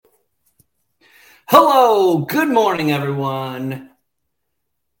Hello, good morning, everyone.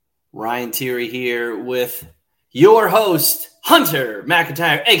 Ryan Thierry here with your host, Hunter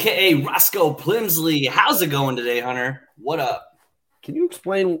McIntyre, aka Roscoe Plimsley. How's it going today, Hunter? What up? Can you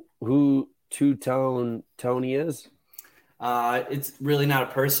explain who Two-Tone Tony is? It's really not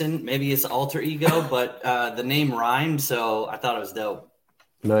a person. Maybe it's alter ego, but the name rhymed, so I thought it was dope.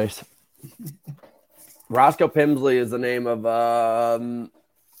 Nice. Roscoe Pimsley is the name of a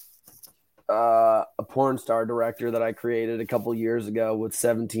porn star director that I created a couple years ago with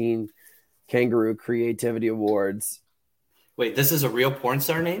 17 Kangaroo Creativity Awards. Wait, this is a real porn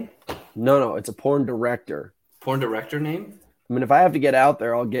star name? No, it's a porn director. Porn director name? I mean, if I have to get out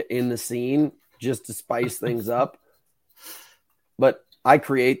there, I'll get in the scene just to spice things up. But I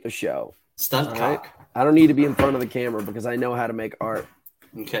create the show. Stunt cock. I don't need to be in front of the camera because I know how to make art.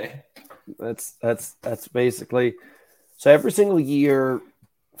 Okay. That's basically. So every single year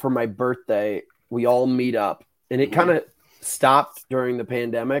for my birthday, we all meet up, and it kind of stopped during the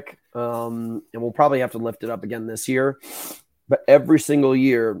pandemic. And we'll probably have to lift it up again this year. But every single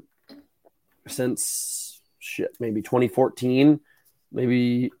year since maybe 2014,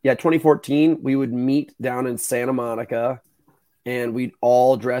 2014, we would meet down in Santa Monica and we'd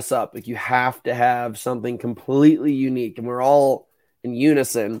all dress up. Like, you have to have something completely unique, and we're all in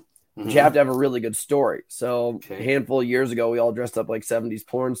unison. But you have to have a really good story. So a handful of years ago, we all dressed up like 70s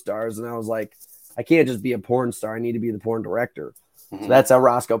porn stars. And I was like, I can't just be a porn star. I need to be the porn director. So that's how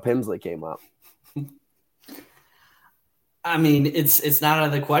Roscoe Pimsley came up. I mean, it's not out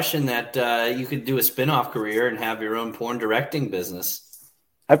of the question that you could do a spin-off career and have your own porn directing business.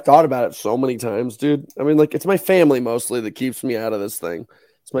 I've thought about it so many times, dude. I mean, like, it's my family mostly that keeps me out of this thing.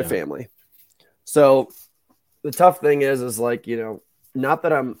 It's my family. So the tough thing is like, not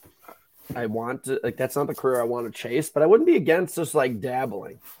that I want to, like, that's not the career I want to chase, but I wouldn't be against just like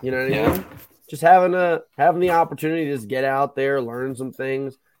dabbling. You know what I mean? Just having the opportunity to just get out there, learn some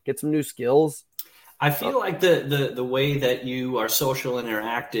things, get some new skills. I feel like the way that you are social and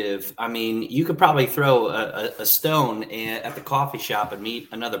interactive, I mean, you could probably throw a stone at the coffee shop and meet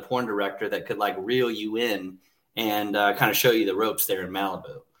another porn director that could like reel you in and kind of show you the ropes there in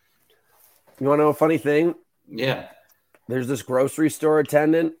Malibu. You want to know a funny thing? Yeah. There's this grocery store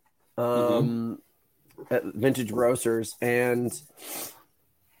attendant at Vintage Grocers, and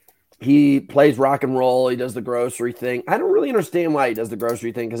he plays rock and roll. He does the grocery thing. I don't really understand why he does the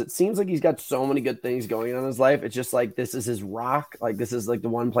grocery thing, because it seems like he's got so many good things going on in his life. It's just like, this is his rock. Like, this is like the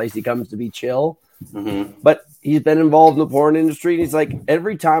one place he comes to be chill. But he's been involved in the porn industry, and he's like,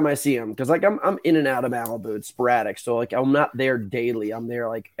 every time I see him, because like I'm in and out of Malibu, it's sporadic. So like, I'm not there daily. I'm there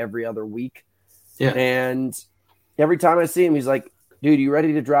like every other week. Yeah. And every time I see him, he's like, dude, you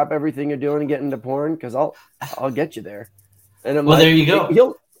ready to drop everything you're doing and get into porn? Because I'll get you there. And I'm there you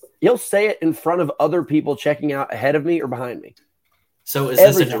go. He'll say it in front of other people checking out ahead of me or behind me. So is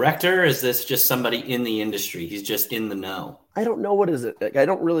this a director, or is this just somebody in the industry? He's just in the know. I don't know. What is it? Like, I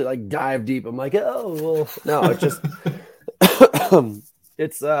don't really like dive deep. I'm like, oh, well, no, it's just,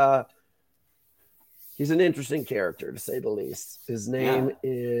 he's an interesting character, to say the least. His name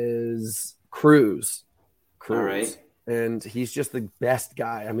is Cruz. All right. And he's just the best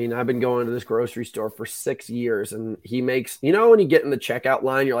guy. I mean, I've been going to this grocery store for 6 years, and he makes, when you get in the checkout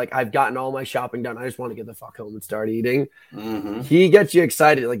line, you're like, I've gotten all my shopping done. I just want to get the fuck home and start eating. He gets you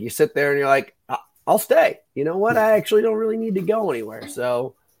excited. Like, you sit there and you're like, I'll stay. You know what? I actually don't really need to go anywhere.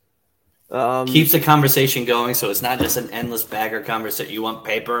 So keeps the conversation going. So it's not just an endless bagger conversation. You want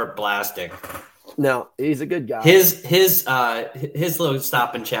paper or plastic? No, he's a good guy. His little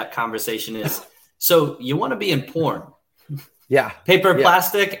stop and chat conversation is, so you want to be in porn? Yeah. Paper,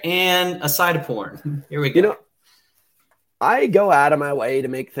 plastic, and a side of porn. Here we go. I go out of my way to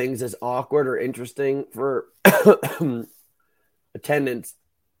make things as awkward or interesting for attendants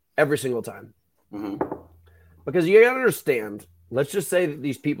every single time. Because you got to understand, let's just say that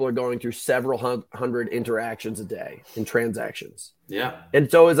these people are going through several hundred interactions a day in transactions. Yeah. And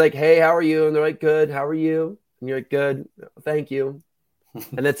so it's like, hey, how are you? And they're like, good. How are you? And you're like, good. Thank you.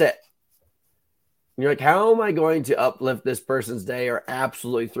 And that's it. And you're like, how am I going to uplift this person's day or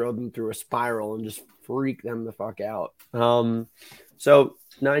absolutely throw them through a spiral and just freak them the fuck out? So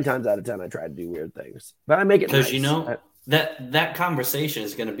 9 times out of 10, I try to do weird things, but I make it because nice. that conversation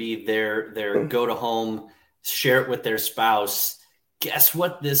is going to be their go to home, share it with their spouse. Guess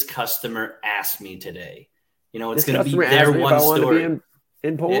what? This customer asked me today. It's going to be their one story. To be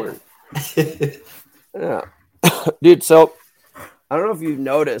in porn. Yeah, dude. So I don't know if you've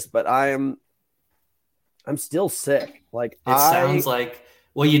noticed, but I'm still sick. Like, sounds like,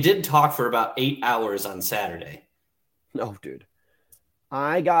 well, you did talk for about 8 hours on Saturday. No, dude.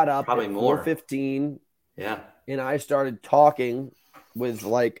 I got up Probably at more. 4:15. Yeah. And I started talking with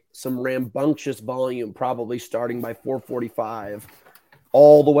like some rambunctious volume, probably starting by 4:45,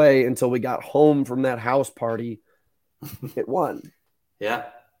 all the way until we got home from that house party at 1. Yeah.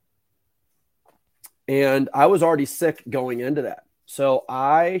 And I was already sick going into that. So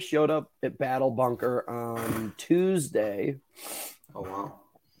I showed up at Battle Bunker on Tuesday. Oh, wow.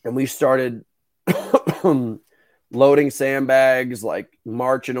 And we started loading sandbags, like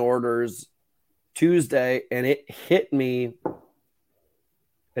marching orders Tuesday. And it hit me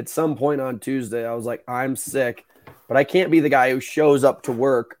at some point on Tuesday. I was like, I'm sick, but I can't be the guy who shows up to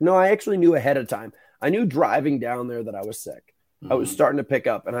work. No, I actually knew ahead of time. I knew driving down there that I was sick. I was starting to pick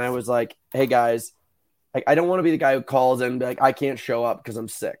up, and I was like, hey, guys, I don't want to be the guy who calls in and be like, I can't show up because I'm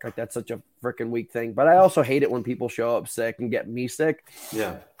sick. Like, that's such a freaking weak thing. But I also hate it when people show up sick and get me sick.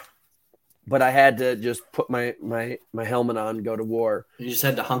 Yeah. But I had to just put my helmet on and go to war. You just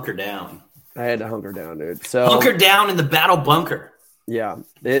had to hunker down. I had to hunker down, dude. So hunker down in the Battle Bunker. Yeah,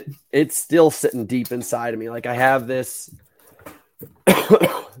 it's still sitting deep inside of me. Like I have this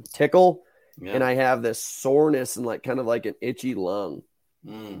tickle, and I have this soreness and like kind of like an itchy lung.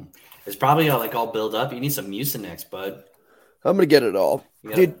 It's probably all built up. You need some Mucinex, bud. I'm gonna get it all.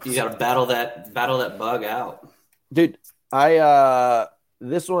 You gotta battle that bug out. Dude,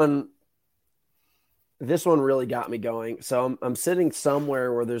 this one really got me going. So I'm sitting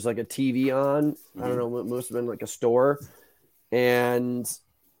somewhere where there's like a TV on. I don't know, it must have been like a store. And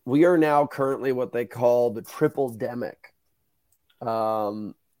we are now currently what they call the triple-demic. We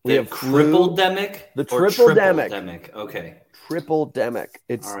have triple-demic? The triple-demic. Triple-demic. Okay. Triple-demic.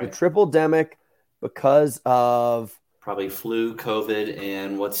 It's the triple-demic because of probably flu, COVID,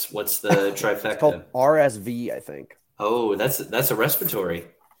 and what's the trifecta? It's called RSV, I think. Oh, that's a respiratory.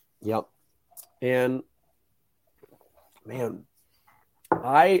 Yep. And man,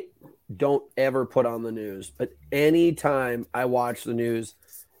 I don't ever put on the news, but anytime I watch the news,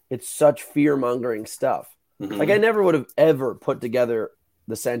 it's such fear-mongering stuff. Like I never would have ever put together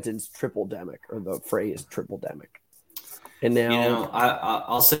the sentence triple-demic or the phrase triple-demic. And now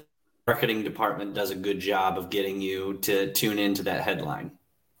I'll say the marketing department does a good job of getting you to tune into that headline.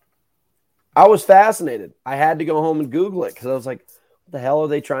 I was fascinated. I had to go home and Google it because I was like, what the hell are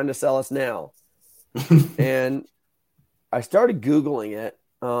they trying to sell us now? And I started Googling it.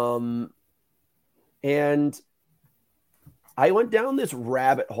 And I went down this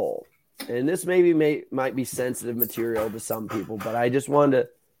rabbit hole, and this might be sensitive material to some people, but I just wanted to,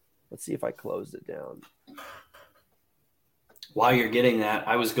 let's see if I closed it down. While you're getting that,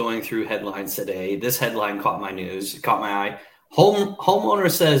 I was going through headlines today. This headline caught my eye.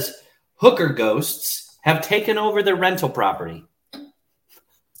 Homeowner says hooker ghosts have taken over their rental property.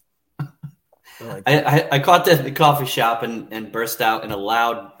 I caught that at the coffee shop and burst out in a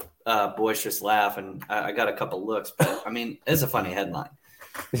loud, boisterous laugh, and I got a couple looks. But I mean, it's a funny headline.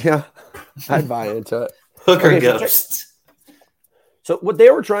 Yeah, I'd buy into it. Hooker ghosts. So what they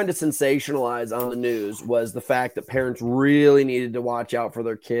were trying to sensationalize on the news was the fact that parents really needed to watch out for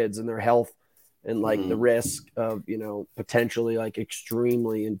their kids and their health, and like the risk of potentially like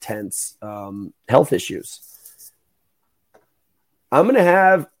extremely intense health issues. I'm gonna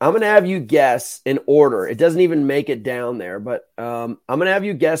have you guess in order. It doesn't even make it down there, but I'm gonna have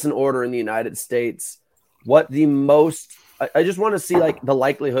you guess in order in the United States what the most. I just want to see like the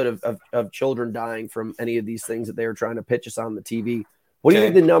likelihood of children dying from any of these things that they were trying to pitch us on the TV. What do you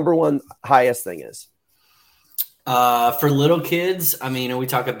think the number one highest thing is? For little kids, I mean, are we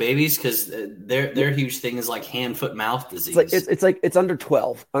talking babies? Because their huge thing is like hand, foot, mouth disease. It's under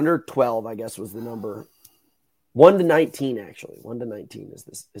 12. Under 12, I guess, was the number. 1 to 19, actually. 1 to 19 is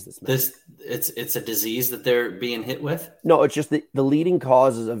this. It's a disease that they're being hit with? No, it's just the leading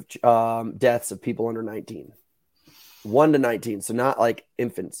causes of deaths of people under 19. 1 to 19, so not like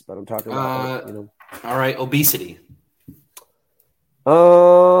infants, but I'm talking about All right, obesity.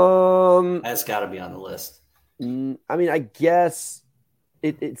 That's got to be on the list. I mean, I guess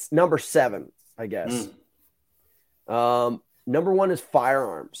it's number 7. I guess. Number 1 is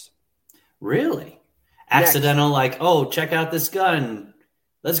firearms. Really? Accidental, like, oh, check out this gun.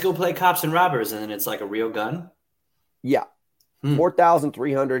 Let's go play cops and robbers, and then it's like a real gun? Yeah.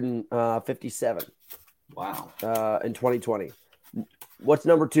 4,357. Wow. In 2020. What's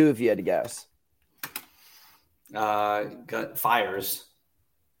number 2 if you had to guess? Got fires.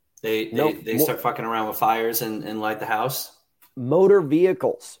 They start fucking around with fires and light the house? Motor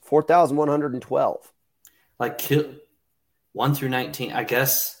vehicles, 4,112. Like 1 through 19, I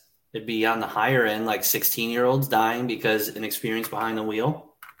guess. It'd be on the higher end, like 16-year-olds dying because inexperience behind the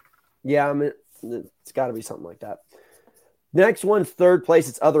wheel. Yeah, I mean, it's got to be something like that. Next one's third place.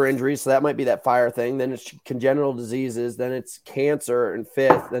 It's other injuries. So that might be that fire thing. Then it's congenital diseases. Then it's cancer in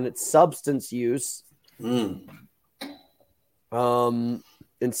fifth. Then it's substance use in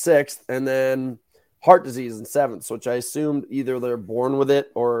sixth. And then heart disease in seventh, which I assumed either they're born with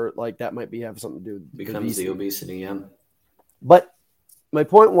it or like that might have something to do with becomes the obesity. Yeah. But my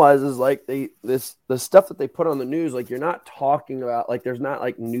point is like the stuff that they put on the news, like you're not talking about, like there's not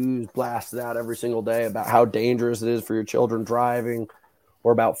like news blasted out every single day about how dangerous it is for your children driving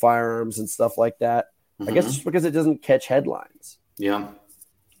or about firearms and stuff like that. I guess just because it doesn't catch headlines. Yeah.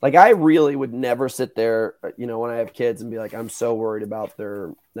 Like I really would never sit there, when I have kids and be like, I'm so worried about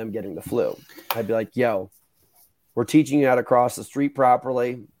them getting the flu. I'd be like, yo, we're teaching you how to cross the street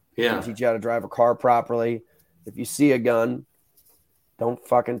properly. Yeah. We teach you how to drive a car properly. If you see a gun, don't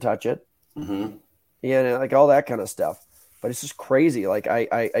fucking touch it. Yeah, like all that kind of stuff. But it's just crazy. Like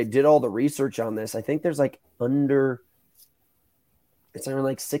I did all the research on this. I think there's like it's around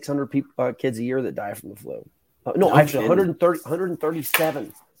like 600 people, kids a year that die from the flu. No, actually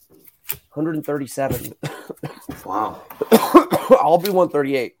 137. 137. Wow. I'll be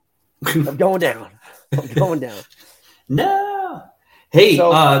 138. I'm going down. No. Hey,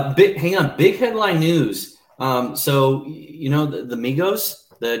 hang on. Big headline news. So the Migos,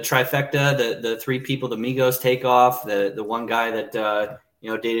 the trifecta, the three people the Migos take off, the one guy that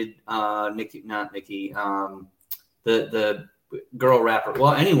dated Nikki, the girl rapper.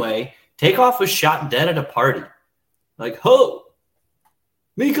 Well, anyway, Takeoff was shot dead at a party. Like, ho,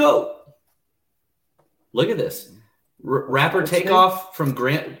 Miko. Look at this. Rapper Takeoff from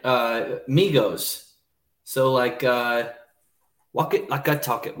Migos. So like walk it like I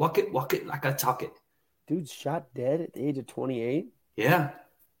talk it. Walk it like I talk it. Dude's shot dead at the age of 28? Yeah.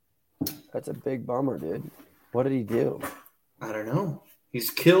 That's a big bummer, dude. What did he do? I don't know. He's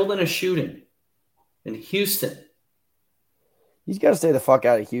killed in a shooting in Houston. He's got to stay the fuck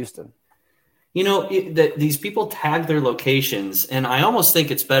out of Houston. These people tag their locations, and I almost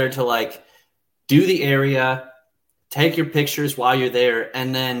think it's better to like do the area, take your pictures while you're there,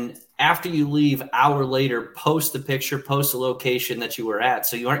 and then after you leave, hour later, post the picture, post the location that you were at.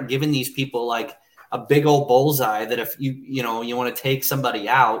 So you aren't giving these people like a big old bullseye that if you want to take somebody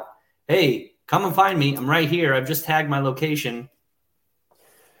out, hey, come and find me. I'm right here. I've just tagged my location.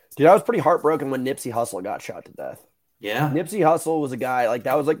 Dude, I was pretty heartbroken when Nipsey Hussle got shot to death. Yeah. Nipsey Hussle was a guy, like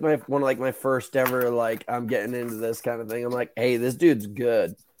that was like one of my first ever, like I'm getting into this kind of thing. I'm like, hey, this dude's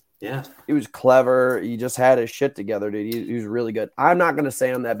good. Yeah. He was clever. He just had his shit together, dude. He was really good. I'm not going to say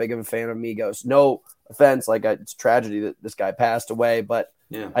I'm that big of a fan of Migos. No offense. Like it's tragedy that this guy passed away, but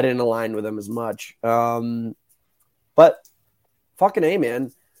yeah, I didn't align with him as much. But fucking A,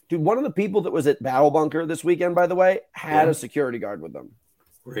 man. Dude, one of the people that was at Battle Bunker this weekend, by the way, had a security guard with them.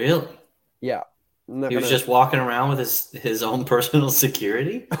 Really? Yeah. He was just walking around with his own personal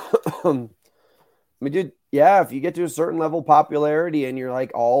security? I mean, dude, yeah, if you get to a certain level of popularity and you're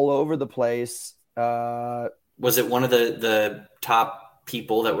like all over the place. Was it one of the top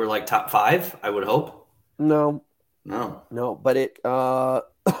people that were like top 5, I would hope? No. But it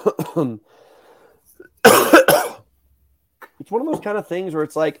it's one of those kind of things where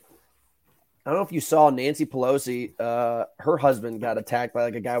it's like, I don't know if you saw Nancy Pelosi, her husband got attacked by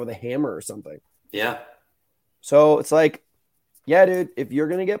like a guy with a hammer or something. Yeah. So it's like, yeah, dude, if you're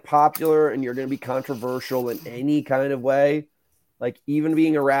going to get popular and you're going to be controversial in any kind of way, like even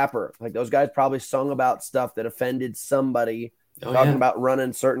being a rapper, like those guys probably sung about stuff that offended somebody, talking about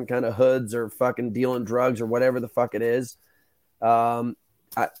running certain kind of hoods or fucking dealing drugs or whatever the fuck it is. Not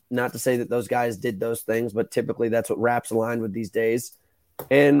to say that those guys did those things, but typically that's what rap's aligned with these days.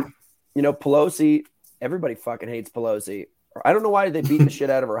 And, Pelosi, everybody fucking hates Pelosi. I don't know why they beat the shit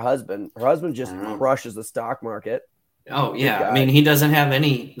out of her husband. Her husband just crushes the stock market. Oh, yeah. I mean, he doesn't have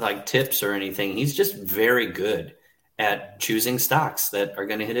any like tips or anything. He's just very good at choosing stocks that are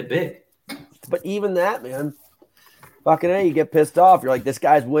going to hit it big. But even that, man, fucking A, you get pissed off. You're like, this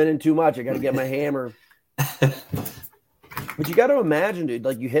guy's winning too much. I got to get my hammer. But you got to imagine, dude,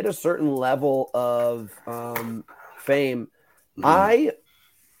 like you hit a certain level of fame.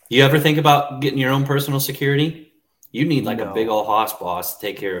 You ever think about getting your own personal security? You need like a big old hoss boss to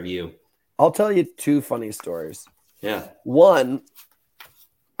take care of you. I'll tell you 2 funny stories. Yeah. One,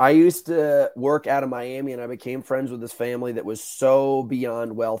 I used to work out of Miami and I became friends with this family that was so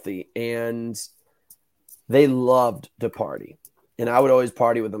beyond wealthy and they loved to party. And I would always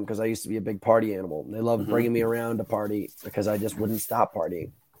party with them because I used to be a big party animal. They loved bringing me around to party because I just wouldn't stop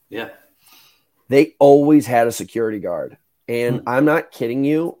partying. Yeah. They always had a security guard. And I'm not kidding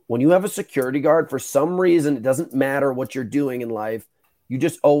you. When you have a security guard, for some reason, it doesn't matter what you're doing in life, you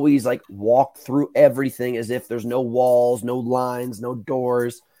just always like walk through everything as if there's no walls, no lines, no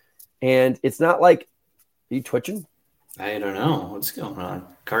doors. And it's not like, are you twitching? I don't know. What's going on?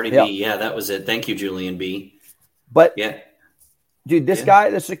 Cardi B. Yeah, that was it. Thank you, Julian B. But yeah. Dude, this guy,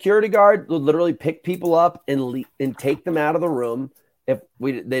 the security guard, would literally pick people up and take them out of the room. If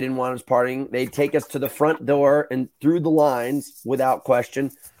they didn't want us partying, they'd take us to the front door and through the lines without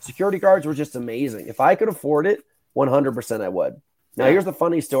question. Security guards were just amazing. If I could afford it, 100% I would. Now, here's the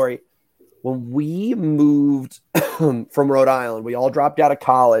funny story. When we moved from Rhode Island, we all dropped out of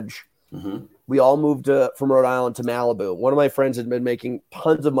college. Mm-hmm. We all moved from Rhode Island to Malibu. One of my friends had been making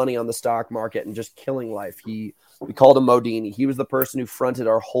tons of money on the stock market and just killing life. We called him Modini. He was the person who fronted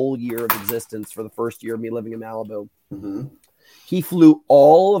our whole year of existence for the first year of me living in Malibu. Mm-hmm. He flew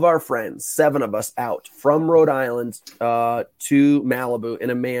all of our friends, 7 of us, out from Rhode Island to Malibu in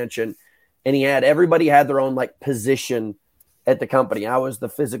a mansion. And everybody had their own like position at the company. I was the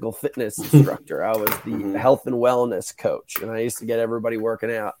physical fitness instructor. I was the health and wellness coach. And I used to get everybody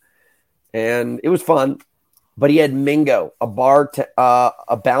working out. And it was fun. But he had Mingo,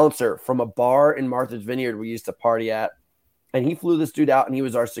 a bouncer from a bar in Martha's Vineyard we used to party at. And he flew this dude out, and he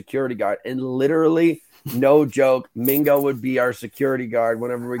was our security guard. And literally, no joke, Mingo would be our security guard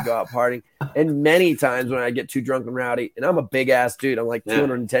whenever we go out partying. And many times when I get too drunk and rowdy, and I'm a big-ass dude. I'm like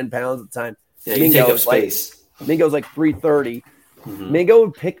 210 pounds at the time. Yeah, you take up space. Mingo's like 330. Mm-hmm. Mingo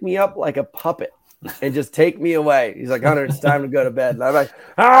would pick me up like a puppet and just take me away. He's like, Hunter, it's time to go to bed. And I'm like,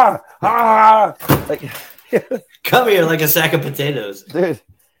 like, come here like a sack of potatoes. Dude,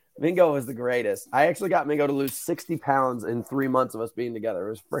 Mingo was the greatest. I actually got Mingo to lose 60 pounds in 3 months of us being together. It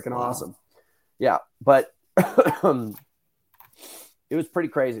was freaking awesome. Yeah, but it was pretty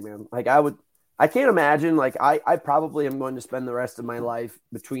crazy, man. Like I can't imagine, like I probably am going to spend the rest of my life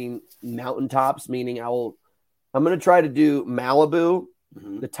between mountaintops, meaning I'm going to try to do Malibu,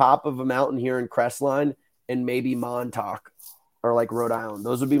 the top of a mountain here in Crestline, and maybe Montauk or like Rhode Island.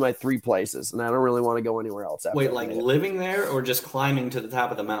 Those would be my 3 places, and I don't really want to go anywhere else. Wait, like living there or just climbing to the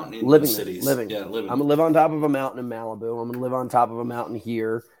top of the mountain in living the cities? Living. Yeah, living. I'm going to live on top of a mountain in Malibu. I'm going to live on top of a mountain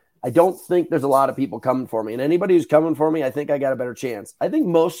here. I don't think there's a lot of people coming for me, and anybody who's coming for me, I think I got a better chance. I think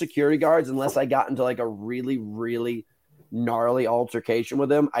most security guards, unless I got into like a really, really gnarly altercation with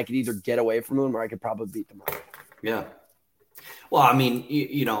them, I could either get away from them or I could probably beat them up. Yeah. Well, I mean,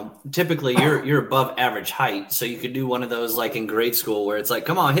 you know, typically you're above average height, so you could do one of those like in grade school where it's like,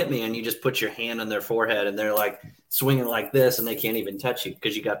 come on, hit me, and you just put your hand on their forehead and they're like swinging like this and they can't even touch you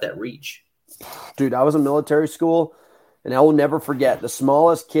because you got that reach. Dude, I was in military school, and I will never forget the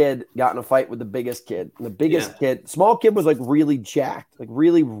smallest kid got in a fight with the biggest kid. And the biggest kid, small kid, was like really jacked, like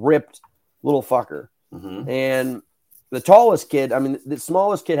really ripped little fucker. Mm-hmm. And the tallest kid, I mean, the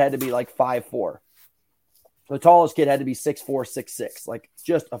smallest kid had to be like 5'4". The tallest kid had to be 6'4", 6'6", like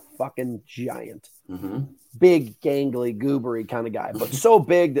just a fucking giant. Mm-hmm. Big, gangly, goobery kind of guy, but so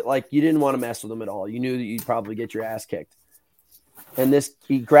big that like you didn't want to mess with him at all. You knew that you'd probably get your ass kicked. And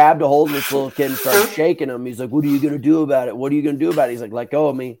he grabbed a hold of this little kid and started shaking him. He's like, what are you going to do about it? What are you going to do about it? He's like, let go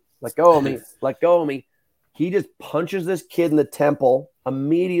of me. Let go of me. Let go of me. He just punches this kid in the temple.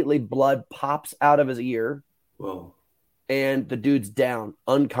 Immediately blood pops out of his ear. Whoa. And the dude's down,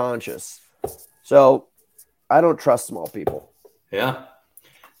 unconscious. So I don't trust small people. Yeah.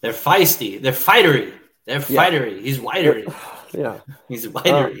 They're feisty. They're fightery. They're fightery. Yeah. He's widery. Yeah. He's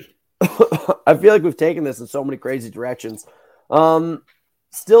widery. I feel like we've taken this in so many crazy directions.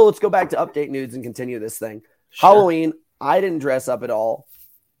 Still, let's go back to update nudes and continue this thing. Sure. Halloween, I didn't dress up at all.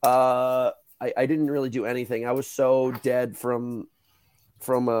 I didn't really do anything. I was so dead from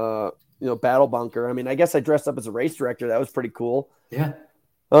Battle Bunker. I mean, I guess I dressed up as a race director. That was pretty cool. Yeah.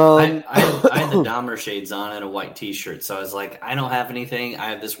 I had the Dahmer shades on and a white T-shirt, so I was like, I don't have anything. I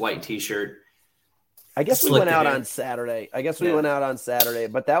have this white T-shirt. I guess we went out on Saturday.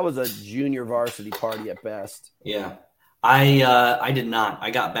 But that was a junior varsity party at best. Yeah. I did not.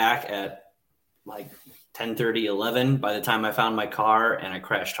 I got back at like 10:30, 11 by the time I found my car, and I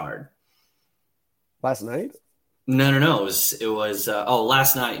crashed hard. Last night? No. It was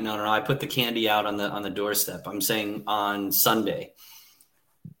last night. No. I put the candy out on the doorstep. I'm saying on Sunday.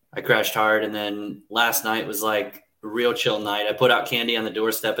 I crashed hard, and then last night was like a real chill night. I put out candy on the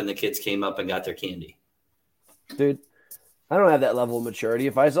doorstep, and the kids came up and got their candy. Dude, I don't have that level of maturity.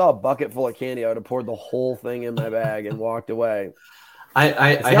 If I saw a bucket full of candy, I would have poured the whole thing in my bag and walked away. I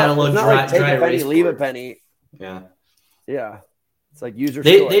had a little dry take a penny, race leave board. A penny. Yeah. It's like user.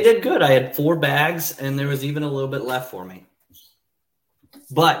 They did good. I had 4 bags, and there was even a little bit left for me.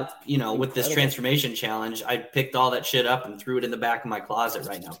 But, with this transformation challenge, I picked all that shit up and threw it in the back of my closet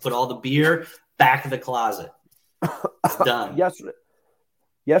right now. Put all the beer back in the closet. It's done.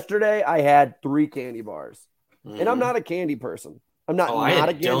 Yesterday, I had 3 candy bars, and I'm Mm-hmm. not a candy person. I'm not Oh, I not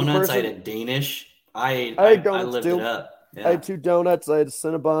a had candy donuts. I had person. a Danish. I I had I donuts lived it too. up. I Yeah. had 2 donuts. I had a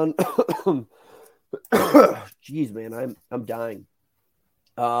Cinnabon. Jeez, man, I'm dying.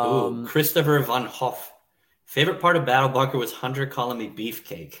 Ooh, Um, Christopher von Hoff. Favorite part of Battle Bunker was Hunter calling me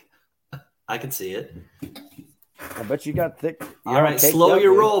beefcake. I could see it. I bet you got thick. You All all right, caked slow up,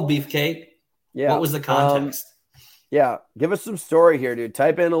 your dude. roll, beefcake. What Yeah. was the context? Yeah. Give us some story here, dude.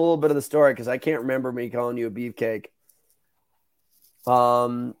 Type in a little bit of the story because I can't remember me calling you a beefcake.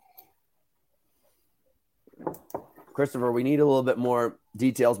 Christopher, we need a little bit more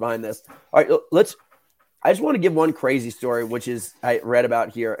details behind this. All right, I just want to give one crazy story, which is I read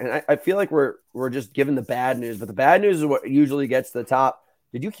about here, and I feel like we're just giving the bad news, but the bad news is what usually gets to the top.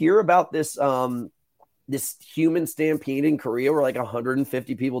 Did you hear about this this human stampede in Korea where like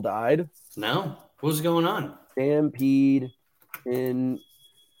 150 people died? No. What was going on? Stampede in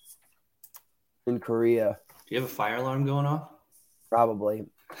Korea, Do you have a fire alarm going off? probably.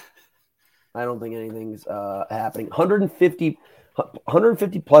 I don't think anything's happening.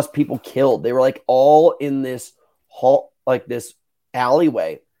 150 plus people killed. They were like all in this hall, like this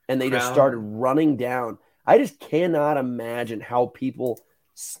alleyway, and they just started Crowd. running down. I just cannot imagine how people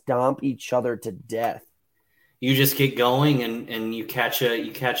stomp each other to death. You just get going and you catch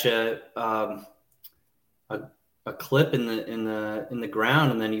a a clip in the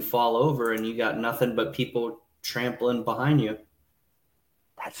ground and then you fall over and you got nothing but people trampling behind you.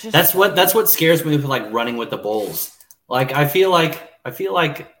 That's just That's what scares me with like running with the bulls. Like I feel like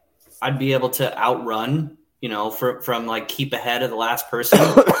I'd be able to outrun, from like keep ahead of the last person.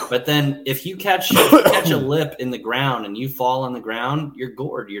 But then if you catch a lip in the ground and you fall on the ground, you're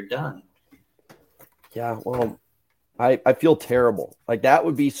gored, you're done. yeah. Well, I feel terrible. Like that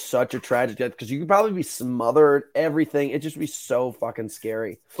would be such a tragic death because you could probably be smothered, everything. It just be so fucking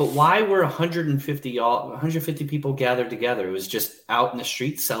scary. But why were 150 people gathered together? It was just out in the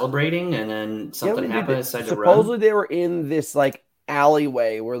street celebrating, and then something happened. Decided to supposedly run. they were in this like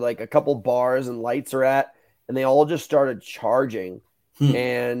alleyway where like a couple bars and lights are at, and they all just started charging,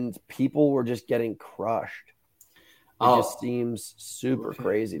 and people were just getting crushed. It just seems super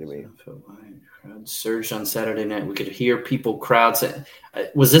crazy to me. Crowd surged on Saturday night. We could hear people, crowds.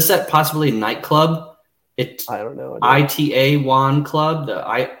 Was this at possibly a nightclub? I don't know. ITA Wan Club, the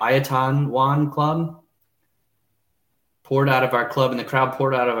Iatan Wan Club, poured out of our club, and the crowd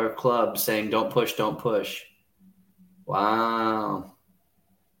poured out of our club saying, "Don't push, don't push." Wow.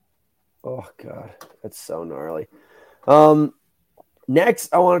 Oh, God. That's so gnarly.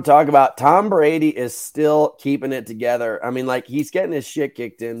 Next, I want to talk about Tom Brady is still keeping it together. I mean, like, he's getting his shit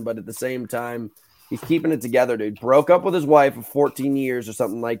kicked in, but at the same time, he's keeping it together, dude. Broke up with his wife of 14 years or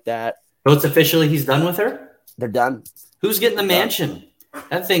something like that. So it's officially he's done with her? They're done. Who's getting the mansion?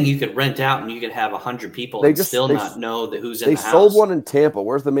 That thing you could rent out and you could have 100 people and still not know who's in the house. They sold one in Tampa.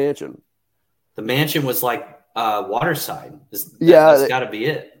 Where's the mansion? The mansion was like Waterside. That's got to be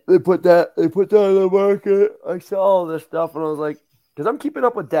it. They put that in the market. I saw all this stuff and I was like, because I'm keeping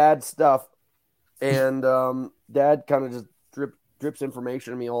up with Dad's stuff, and Dad kind of just drips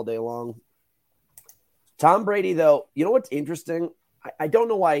information to me all day long. Tom Brady, though, you know what's interesting? I don't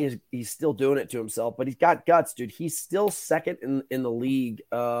know why he's still doing it to himself, but he's got guts, dude. He's still second in the league,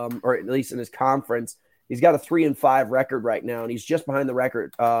 or at least in his conference. He's got a 3-5 record right now, and he's just behind the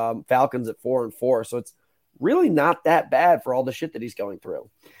record. Falcons at 4-4, so it's really not that bad for all the shit that he's going through.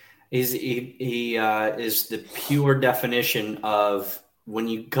 He is the pure definition of when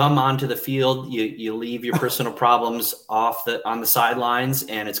you come onto the field, you leave your personal problems on the sidelines,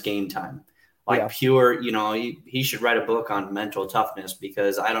 and it's game time. Pure, he should write a book on mental toughness,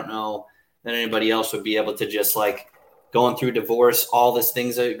 because I don't know that anybody else would be able to just like going through divorce, all these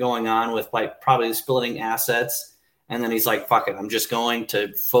things that are going on with like probably splitting assets. And then he's like, fuck it, I'm just going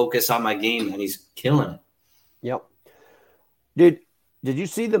to focus on my game, and he's killing it. Yep. Dude, did you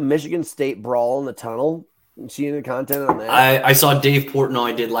see the Michigan State brawl in the tunnel? You see any content on that? I saw Dave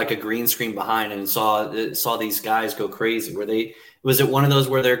Portnoy did like a green screen behind and saw these guys go crazy. Was it one of those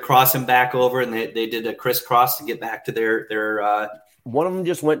where they're crossing back over and they did a crisscross to get back to their One of them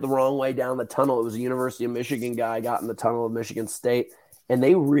just went the wrong way down the tunnel. It was a University of Michigan guy got in the tunnel of Michigan State, and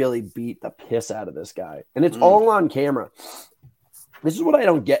they really beat the piss out of this guy. And it's all on camera. This is what I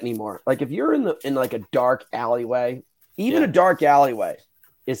don't get anymore. Like if you're in like a dark alleyway, even a dark alleyway,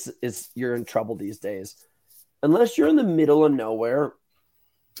 is you're in trouble these days. Unless you're in the middle of nowhere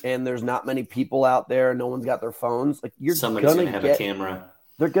and there's not many people out there, no one's got their phones, like somebody's gonna have a camera.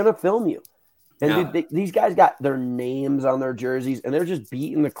 They're gonna film you. And dude, these guys got their names on their jerseys, and they're just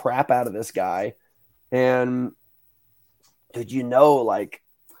beating the crap out of this guy. And dude, like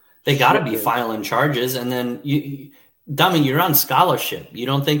They got to be filing charges. And then Dummy, you're on scholarship. You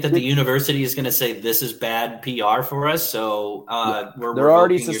don't think that the university is going to say this is bad PR for us? So they're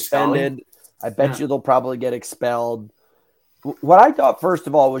already suspended. I bet you they'll probably get expelled. What I thought, first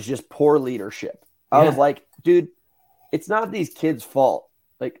of all, was just poor leadership. I was like, dude, it's not these kids' fault.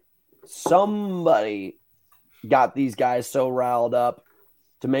 Like, somebody got these guys so riled up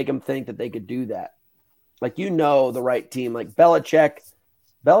to make them think that they could do that. Like, the right team. Like, Belichick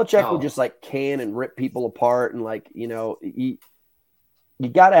would just, like, can and rip people apart. And, like, you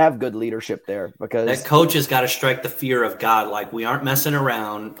got to have good leadership there, because that coach has got to strike the fear of God. Like, we aren't messing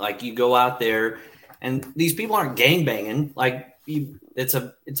around. Like, you go out there, and these people aren't gangbanging. Like, it's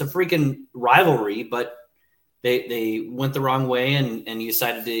a freaking rivalry, but they went the wrong way and you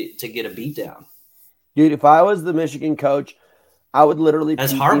decided to get a beat down. Dude, if I was the Michigan coach, I would literally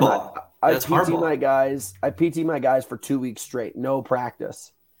That's Harbaugh. I PT my guys for 2 weeks straight, no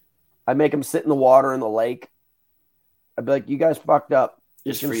practice. I make them sit in the water in the lake. I'd be like, you guys fucked up.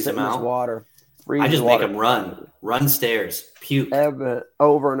 Just freeze them out. Water. I just make them run stairs, puke.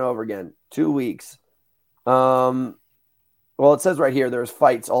 Over and over again. 2 weeks. Well, it says right here there's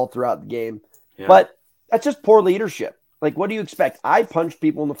fights all throughout the game. Yeah. But that's just poor leadership. Like, what do you expect? I punched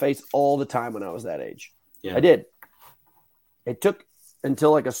people in the face all the time when I was that age. Yeah. I did. It took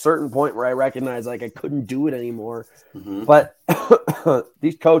until like a certain point where I recognized like I couldn't do it anymore. Mm-hmm. But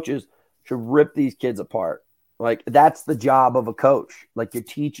these coaches should rip these kids apart. Like, that's the job of a coach. Like, you're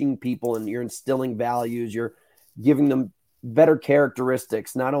teaching people and you're instilling values. You're giving them better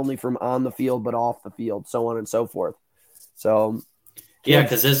characteristics, not only from on the field, but off the field, so on and so forth. So, yeah,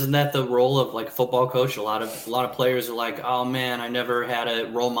 because isn't that the role of like a football coach? A lot of players are like, oh man, I never had a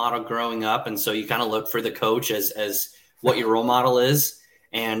role model growing up. And so you kind of look for the coach as what your role model is.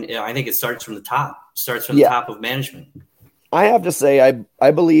 And I think it starts from the top, the top of management. I have to say,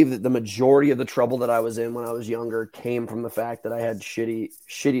 I believe that the majority of the trouble that I was in when I was younger came from the fact that I had shitty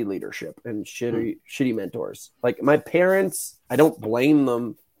leadership and shitty mentors. Like, my parents, I don't blame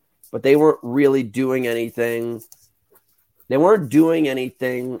them, but they weren't really doing anything. They weren't doing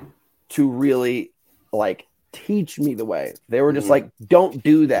anything to really, like, teach me the way. They were just like, don't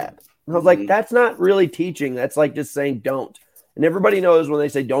do that. And I was like, that's not really teaching. That's like just saying don't. And everybody knows when they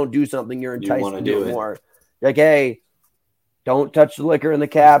say don't do something, you're enticed to do it more. Like, hey, don't touch the liquor in the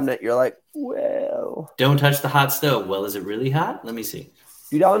cabinet. You're like, well. Don't touch the hot stove. Well, is it really hot? Let me see.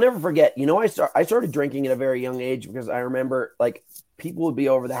 Dude, I'll never forget. I started drinking at a very young age because I remember, like, people would be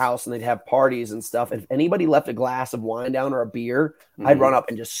over the house and they'd have parties and stuff. And if anybody left a glass of wine down or a beer, I'd run up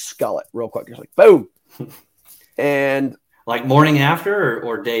and just scull it real quick. Just like, boom. And like morning after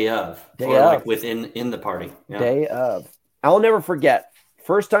or day of? Like within the party? Yeah. Day of. I'll never forget.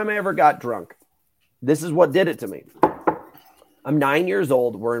 First time I ever got drunk. This is what did it to me. I'm 9 years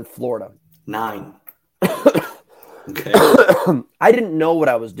old. We're in Florida. 9. Okay. I didn't know what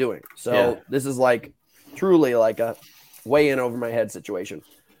I was doing. So This is like truly like a way in over my head situation.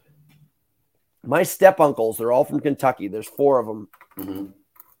 My step uncles, they're all from Kentucky. There's 4 of them. Mm-hmm.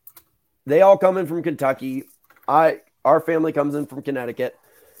 They all come in from Kentucky. Our family comes in from Connecticut.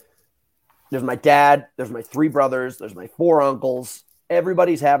 There's my dad. There's my 3 brothers. There's my 4 uncles.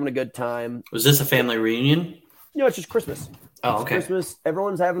 Everybody's having a good time. Was this a family reunion? No, it's just Christmas. Oh, okay. It's Christmas.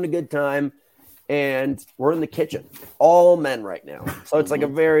 Everyone's having a good time. And we're in the kitchen. All men right now. So it's like a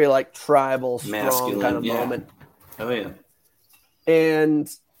very like tribal, strong masculine kind of moment. Oh, yeah. And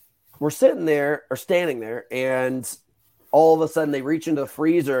we're standing there, and all of a sudden they reach into the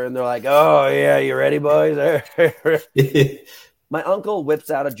freezer and they're like, oh, yeah, you ready, boys? My uncle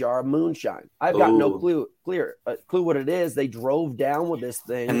whips out a jar of moonshine. I've got no clue what it is. They drove down with this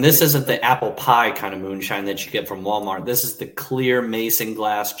thing. And this isn't the apple pie kind of moonshine that you get from Walmart. This is the clear mason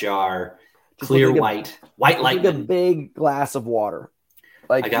glass jar, clear white lightning. Like a big glass of water.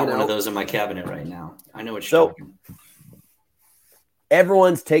 Like, I got one of those in my cabinet right now. I know what you're talking.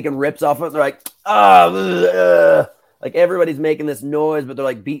 Everyone's taking rips off it. They're like, like everybody's making this noise, but they're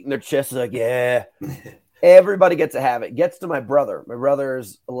like beating their chests. Like, yeah. Everybody gets to have it. Gets to my brother. My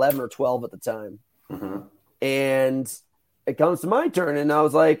brother's 11 or 12 at the time. Mm-hmm. And it comes to my turn. And I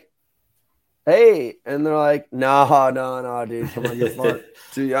was like, hey. And they're like, no, dude. Come on, you're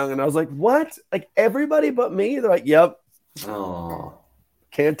too young. And I was like, what? Like everybody but me? They're like, yep. Oh.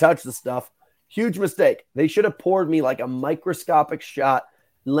 Can't touch the stuff. Huge mistake. They should have poured me like a microscopic shot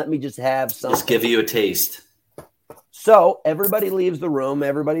and let me just have something. Just give you a taste. So everybody leaves the room.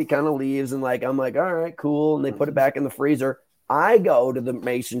 Everybody kind of leaves. And like, I'm like, all right, cool. And they put it back in the freezer. I go to the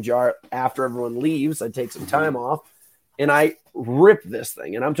mason jar after everyone leaves. I take some time off and I rip this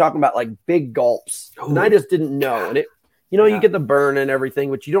thing. And I'm talking about like big gulps. Ooh. And I just didn't know. And You get the burn and everything,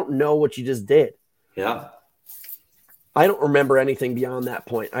 but you don't know what you just did. Yeah. I don't remember anything beyond that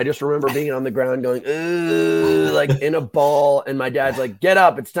point. I just remember being on the ground going, like in a ball. And my dad's like, get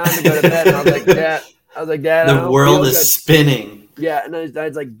up. It's time to go to bed. And I was like, Dad, the world is spinning. Yeah. And his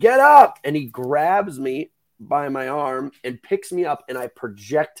dad's like, get up. And he grabs me by my arm and picks me up, and I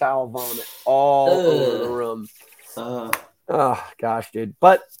projectile vomit all over the room. Oh, gosh, dude.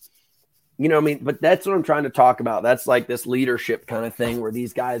 But, but that's what I'm trying to talk about. That's like this leadership kind of thing where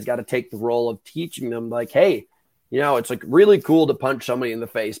these guys got to take the role of teaching them like, hey, it's like really cool to punch somebody in the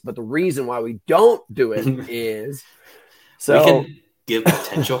face, but the reason why we don't do it is so we can give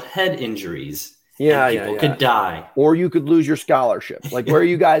potential head injuries. People could die, or you could lose your scholarship. Like, where are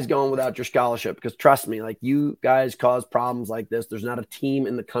you guys going without your scholarship? Because trust me, like, you guys cause problems like this. There's not a team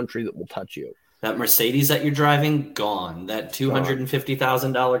in the country that will touch you. That Mercedes that you're driving, gone. That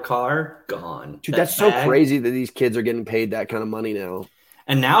 $250,000 car, gone. Dude, that's so crazy that these kids are getting paid that kind of money now.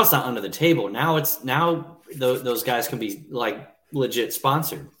 And now it's not under the table. Now those guys can be like legit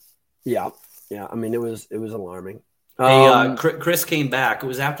sponsored. Yeah. I mean, it was alarming. Hey, Chris came back. It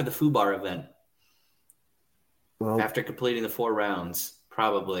was after the FUBAR event. Well, after completing the 4 rounds,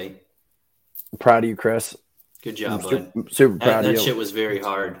 probably. I'm proud of you, Chris. Good job, bud. Super proud of you. That shit was very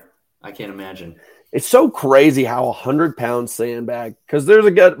hard. I can't imagine. It's so crazy how 100-pound sandbag, because there's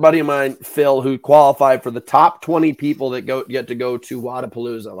a good buddy of mine, Phil, who qualified for the top 20 people that get to go to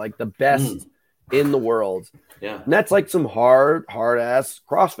Wadapalooza, like the best in the world. Yeah. And that's like some hard-ass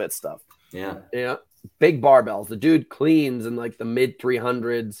CrossFit stuff. Yeah. Big barbells. The dude cleans in like the mid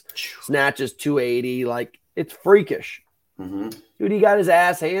 300s, snatches 280. Like, it's freakish. Mm-hmm. Dude, he got his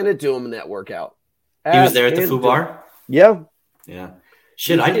ass handed to him in that workout. He was there at the FUBAR? Yeah.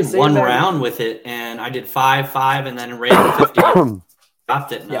 Shit, I did one round with it, and I did 5, and then ran 50.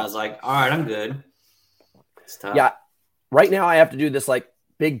 Dropped it, and I was like, all right, I'm good. It's tough. Yeah. Right now I have to do this like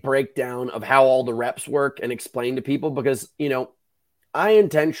big breakdown of how all the reps work and explain to people because, I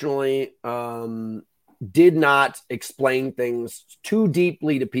intentionally did not explain things too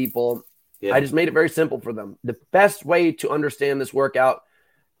deeply to people. Yeah. I just made it very simple for them. The best way to understand this workout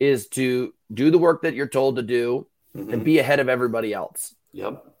is to do the work that you're told to do and be ahead of everybody else.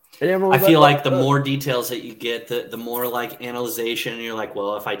 Yep. And I feel like the more details that you get, the more like analyzation, and you're like,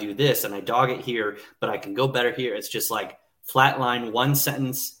 well, if I do this and I dog it here, but I can go better here. It's just like flatline, one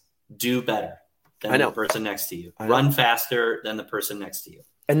sentence, do better than the person next to you. Run faster than the person next to you.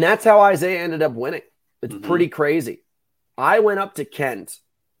 And that's how Isaiah ended up winning. It's pretty crazy. I went up to Kent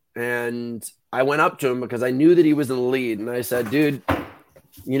and I went up to him because I knew that he was in the lead. And I said, dude,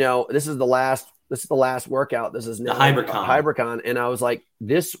 this is the last workout. This is the Hypercon. And I was like,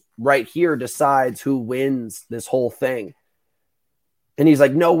 this right here decides who wins this whole thing. And he's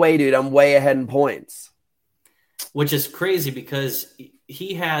like, no way, dude. I'm way ahead in points. Which is crazy because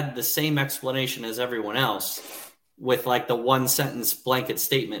he had the same explanation as everyone else with like the one sentence blanket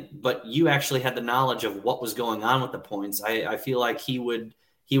statement, but you actually had the knowledge of what was going on with the points. I feel like he would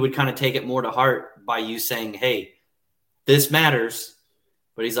kind of take it more to heart by you saying, hey, this matters.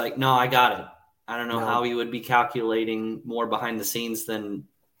 But he's like, no, I got it. I don't know how he would be calculating more behind the scenes than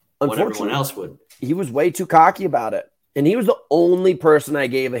what everyone else would. He was way too cocky about it. And he was the only person I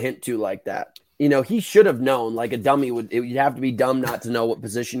gave a hint to like that. He should have known, like a dummy you'd have to be dumb not to know what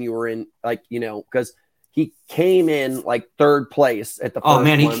position you were in, like, because he came in like third place at the first Oh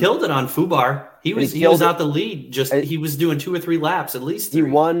man, he one. killed it on FUBAR. He was out the lead. He was doing 2 or 3 laps, at least 3.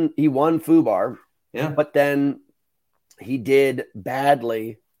 He won FUBAR. Yeah. But then he did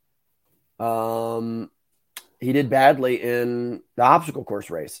badly. He did badly in the obstacle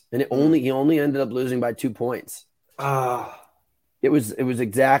course race, and he only ended up losing by 2 points. It was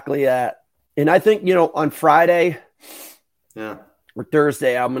exactly that. And I think, on Friday or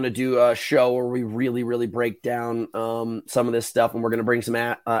Thursday, I'm going to do a show where we really, really break down some of this stuff. And we're going to bring some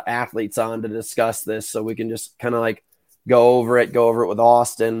athletes on to discuss this so we can just kind of like go over it with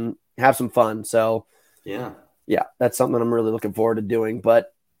Austin, have some fun. So yeah, that's something I'm really looking forward to doing.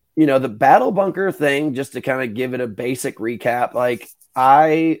 But, the battle bunker thing, just to kind of give it a basic recap, like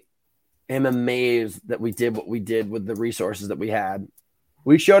I am amazed that we did what we did with the resources that we had.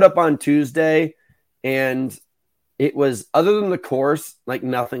 We showed up on Tuesday and it was, other than the course, like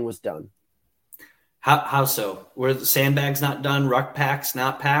nothing was done. How so? Were the sandbags not done? Ruck packs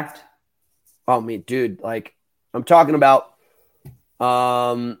not packed? Oh, dude, like I'm talking about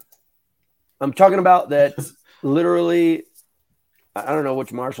that literally, I don't know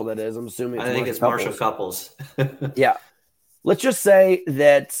which Marshall that is. I'm assuming I think it's Marshall Couples. Yeah. Let's just say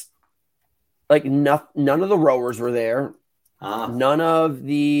that like none of the rowers were there. None of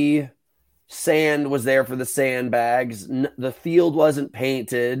the Sand was there for the sandbags. The field wasn't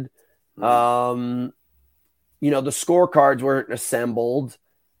painted. The scorecards weren't assembled.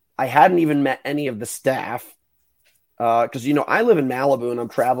 I hadn't even met any of the staff because, I live in Malibu and I'm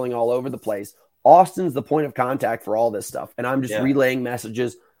traveling all over the place. Austin's the point of contact for all this stuff. And I'm just relaying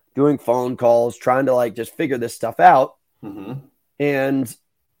messages, doing phone calls, trying to just figure this stuff out. Mm-hmm. And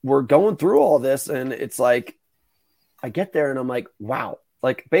we're going through all this. And it's like, I get there and I'm like, wow.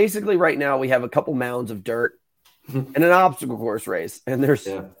 Basically right now we have a couple mounds of dirt and an obstacle course race. And there's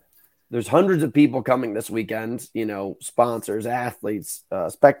hundreds of people coming this weekend, sponsors, athletes,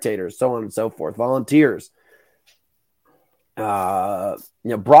 spectators, so on and so forth, volunteers,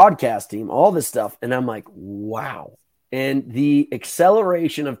 broadcast team, all this stuff. And I'm like, wow. And the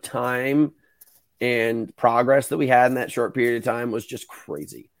acceleration of time and progress that we had in that short period of time was just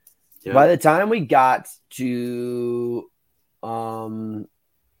crazy. Yeah. By the time we got to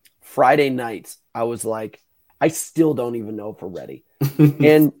Friday night, I was like, I still don't even know if we're ready.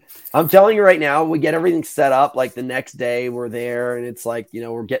 And I'm telling you right now, we get everything set up. The next day we're there and it's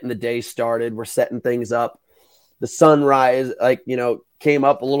we're getting the day started. We're setting things up. The sunrise, came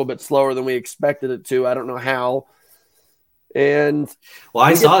up a little bit slower than we expected it to. I don't know how. And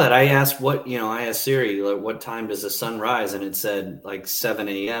I saw that. I asked I asked Siri, what time does the sun rise? And it said 7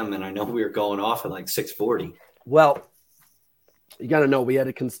 a.m. And I know we were going off at 6:40. Well, you got to know we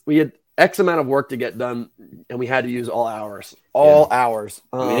had X amount of work to get done, and we had to use all hours.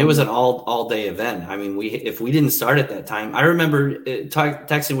 It was an all day event. If we didn't start at that time, I remember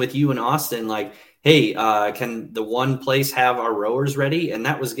texting with you in Austin, hey, can the one place have our rowers ready? And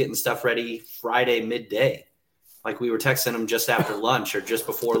that was getting stuff ready Friday midday. We were texting them just after lunch or just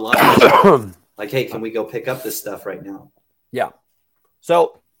before lunch. Hey, can we go pick up this stuff right now? Yeah.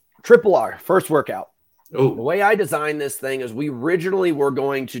 So Triple R, first workout. Ooh. The way I designed this thing is we originally were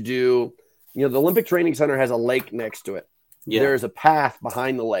going to do, the Olympic Training Center has a lake next to it. Yeah. There's a path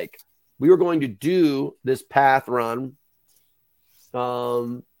behind the lake. We were going to do this path run.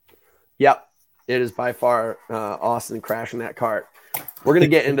 Yep. It is by far Austin crashing that cart. We're going to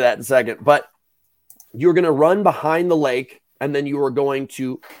get into that in a second. But you're going to run behind the lake, and then we were going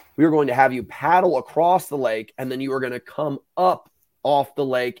to have you paddle across the lake, and then you were going to come up off the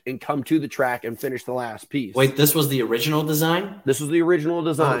lake and come to the track and finish the last piece. Wait, this was the original design? This was the original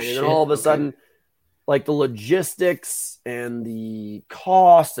design. And then all of a sudden, the logistics and the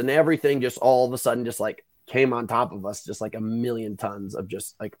cost and everything just all of a sudden just came on top of us, just a million tons of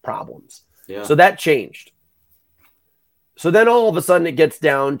just problems. Yeah. So that changed. So then all of a sudden it gets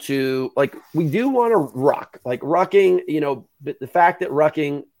down to we do want to ruck, rucking, the fact that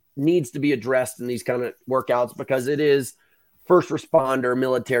rucking needs to be addressed in these kind of workouts because it is first responder,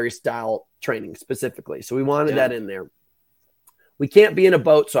 military style training specifically. So we wanted that in there. We can't be in a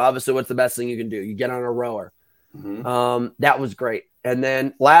boat. So obviously what's the best thing you can do? You get on a rower. Mm-hmm. That was great. And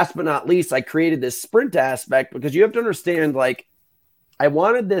then last but not least, I created this sprint aspect because you have to understand, I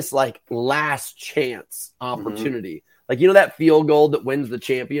wanted this last chance opportunity. Mm-hmm. That field goal that wins the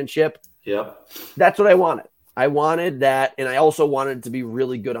championship. Yep. That's what I wanted. I wanted that, and I also wanted it to be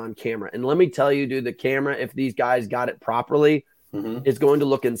really good on camera. And let me tell you, dude, the camera, if these guys got it properly, is going to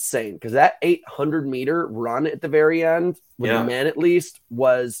look insane. Because that 800-meter run at the very end, with the men at least,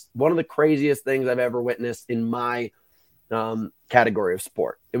 was one of the craziest things I've ever witnessed in my category of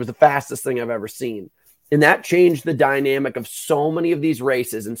sport. It was the fastest thing I've ever seen. And that changed the dynamic of so many of these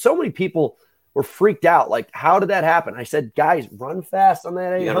races. And so many people were freaked out. How did that happen? I said, guys, run fast on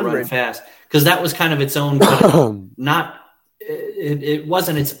that 800. You gotta run fast. Because that was kind of its own, it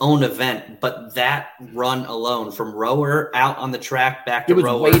wasn't its own event, but that run alone from rower out on the track back to rower. It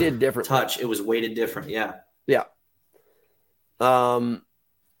was weighted different. Touch. It was weighted different. Yeah. Yeah.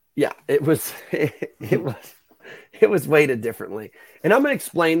 It was, it was weighted differently. And I'm going to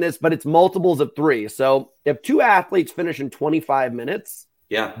explain this, but it's multiples of 3. So if 2 athletes finish in 25 minutes,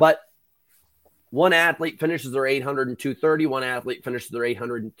 but one athlete finishes their 800 in 2:30, one athlete finishes their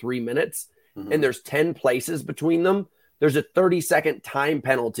 800 in 3 minutes, and there's 10 places between them, there's a 30-second time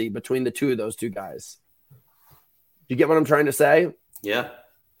penalty between the two of those two guys. You get what I'm trying to say? Yeah.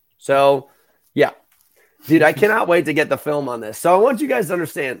 So, yeah. Dude, I cannot wait to get the film on this. So I want you guys to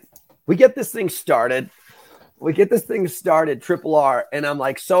understand, we get this thing started, Triple R, and I'm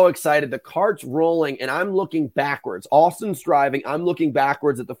so excited. The cart's rolling, and I'm looking backwards. Austin's driving. I'm looking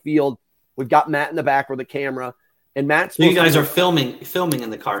backwards at the field. We've got Matt in the back with the camera, and Matt's. So you guys are filming in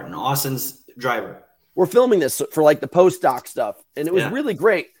the cart, and Austin's driver. We're filming this for the post-doc stuff, and it was really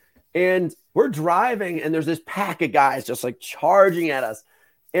great. And we're driving, and there's this pack of guys just charging at us,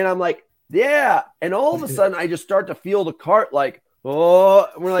 and I'm like, yeah. And all of a sudden, I just start to feel the cart oh,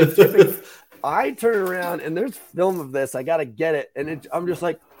 we're tipping. I turn around and there's film of this. I got to get it. And I'm just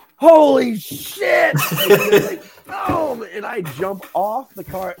like, holy shit. And like, boom. And I jump off the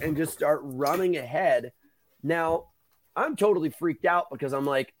cart and just start running ahead. Now, I'm totally freaked out because I'm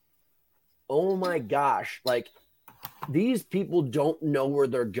like, oh my gosh, like these people don't know where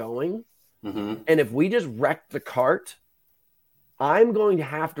they're going. Mm-hmm. And if we just wreck the cart, I'm going to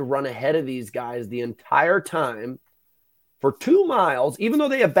have to run ahead of these guys the entire time for 2 miles, even though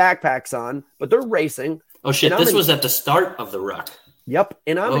they have backpacks on, but they're racing. Oh shit! This was at the start of the ruck. Yep,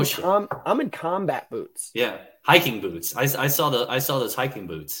 and I'm in combat boots. Yeah, hiking boots. I saw those hiking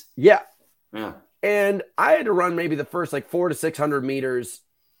boots. Yeah. Yeah. And I had to run maybe the first like 400 to 600 meters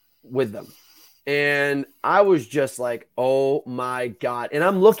with them. And I was just like, oh my God. And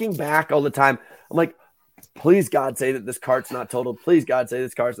I'm looking back all the time. I'm like, please God say that this cart's not totaled. Please God say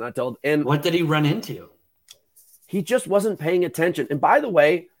this cart's not totaled. And what did he run into? He just wasn't paying attention. And by the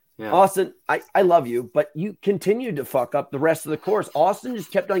way, Austin, I love you, but you continued to fuck up the rest of the course. Austin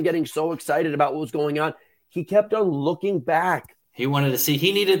just kept on getting so excited about what was going on. He kept on looking back. He wanted to see.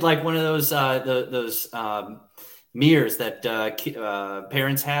 He needed like one of those mirrors that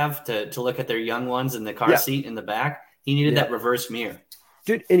parents have to look at their young ones in the car seat in the back. He needed that reverse mirror.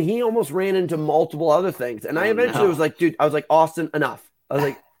 Dude, and he almost ran into multiple other things. And I eventually was like, Austin, enough. I was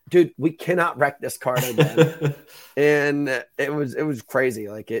like, dude, we cannot wreck this car again. And it was crazy.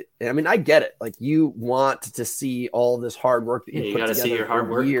 Like I mean, I get it. Like you want to see all this hard work that you put together. You got to see your hard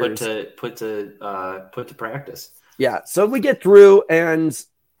work put to practice. Yeah. So we get through and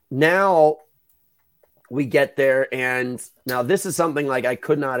now we get there. And now this is something like I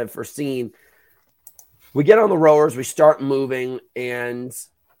could not have foreseen. We get on the rowers, we start moving, and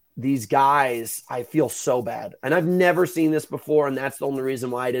these guys, I feel so bad. And I've never seen this before, and that's the only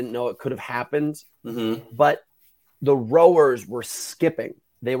reason why I didn't know it could have happened. Mm-hmm. But the rowers were skipping.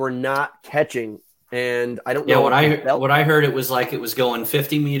 They were not catching. And I don't know. What I heard, it was like it was going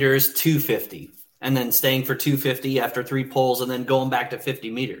 50 meters, 250, and then staying for 250 after 3 pulls, and then going back to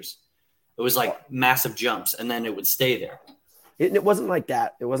 50 meters. It was like massive jumps, and then it would stay there. It wasn't like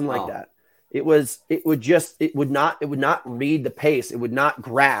that. It wasn't like that. It would not read the pace. It would not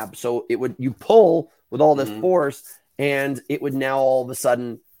grab. So you pull with all this force and it would now all of a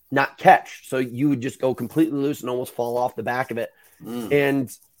sudden not catch. So you would just go completely loose and almost fall off the back of it. And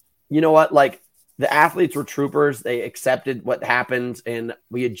you know what? Like the athletes were troopers. They accepted what happened and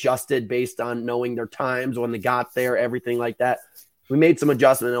we adjusted based on knowing their times when they got there, everything like that. We made some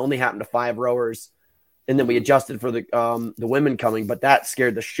adjustment. It only happened to 5 rowers. And then we adjusted for the women coming, but that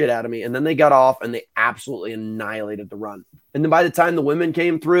scared the shit out of me. And then they got off and they absolutely annihilated the run. And then by the time the women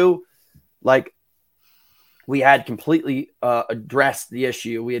came through, like we had completely addressed the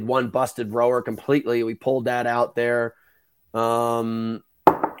issue. We had one busted rower completely. We pulled that out there. No,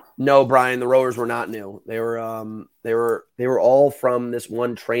 Brian, the rowers were not new. They were all from this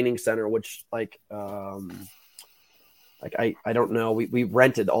one training center, which I don't know. We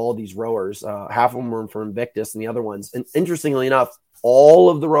rented all these rowers. Half of them were from Invictus and the other ones. And interestingly enough, all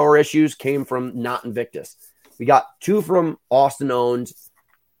of the rower issues came from not Invictus. We got 2 from Austin owned,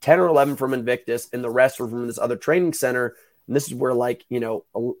 10 or 11 from Invictus, and the rest were from this other training center. And this is where like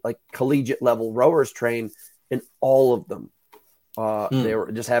collegiate level rowers train, and all of them, they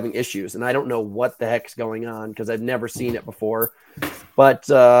were just having issues. And I don't know what the heck's going on because I've never seen it before. But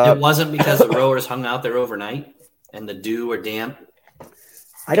it wasn't because the rowers hung out there overnight. And the dew or damp?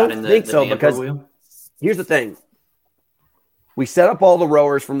 I don't think so because here's the thing. We set up all the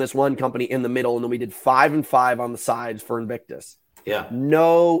rowers from this one company in the middle, and then we did 5 and 5 on the sides for Invictus. Yeah.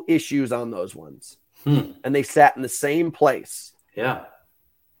 No issues on those ones. And they sat in the same place. Yeah.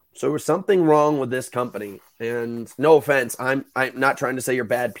 So there was something wrong with this company. And no offense, I'm not trying to say you're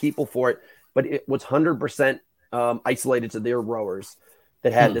bad people for it, but it was 100% isolated to their rowers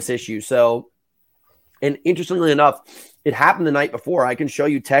that had this issue. So, and interestingly enough, it happened the night before. I can show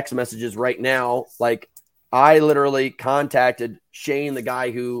you text messages right now. Like I literally contacted Shane, the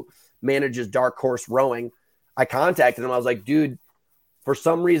guy who manages Dark Horse Rowing. I contacted him. I was like, dude, for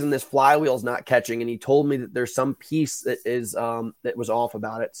some reason, this flywheel is not catching. And he told me that there's some piece that is that was off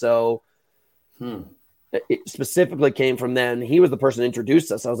about it. So it specifically came from then. He was the person who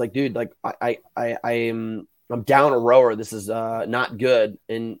introduced us. I was like, dude, like I'm down a rower. This is not good.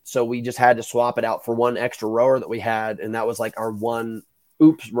 And so we just had to swap it out for one extra rower that we had. And that was like our one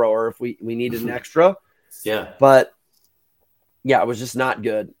oops rower if we needed an extra. Yeah. But yeah, it was just not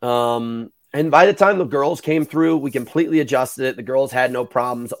good. And by the time the girls came through, we completely adjusted it. The girls had no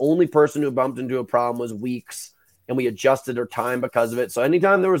problems. The only person who bumped into a problem was Weeks, and we adjusted her time because of it. So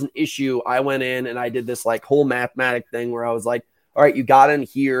anytime there was an issue, I went in and I did this like whole mathematic thing where I was like, all right, you got in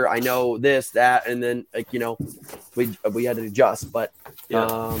here. I know this, that, and then like, you know, we had to adjust, but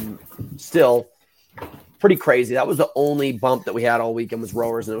still pretty crazy. That was the only bump that we had all weekend was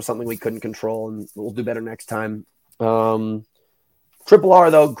rowers, and it was something we couldn't control, and we'll do better next time. Triple R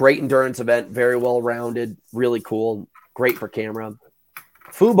though, great endurance event, very well rounded, really cool, great for camera.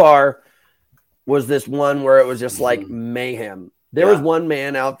 Fubar was this one where it was just like mayhem. There was one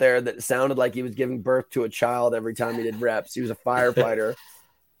man out there that sounded like he was giving birth to a child every time he did reps. He was a firefighter.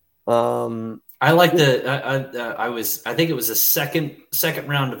 I like I think it was the second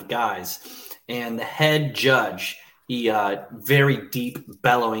round of guys, and the head judge, he very deep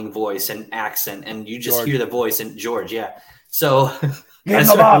bellowing voice and accent, and you just hear the voice in George, So get in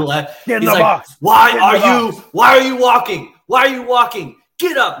the box. Get in the box. Why are you walking? Why are you walking?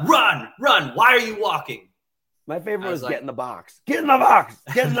 Get up, run. Why are you walking? My favorite was get in the box. Get in the box.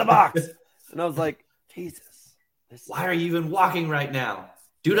 Get in the box. And I was like, Jesus. Why are you even walking right now?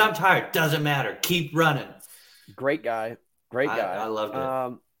 Dude, I'm tired. Doesn't matter. Keep running. Great guy. I loved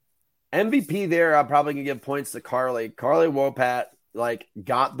it. MVP there, I'm probably going to give points to Carly. Carly Wopat, like,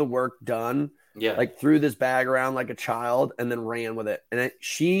 got the work done. Yeah. Like, threw this bag around like a child and then ran with it. And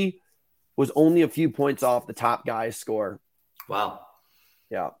she was only a few points off the top guy's score. Wow.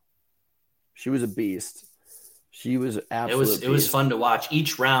 Yeah. She was a beast. She was absolutely. It was fun to watch.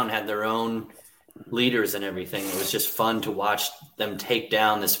 Each round had their own leaders and everything. It was just fun to watch them take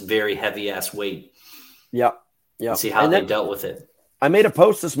down this very heavy ass weight. Yeah. See how they dealt with it. I made a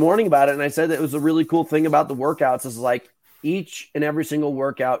post this morning about it, and I said that it was a really cool thing about the workouts is like each and every single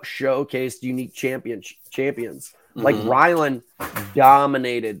workout showcased unique champions. Mm-hmm. Like Rylan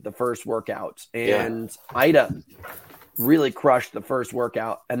dominated the first workout, and Ida really crushed the first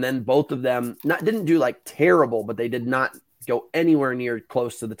workout, and then both of them didn't do like terrible, but they did not go anywhere near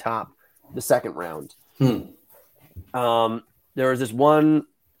close to the top the second round. There was this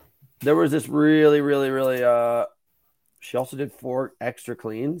really she also did 4 extra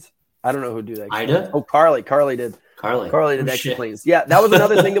cleans. I don't know who did that. Ida? Oh, Carly did. Carly did extra cleans. Yeah, that was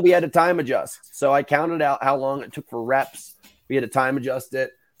another thing that we had to time adjust. So I counted out how long it took for reps. We had to time adjust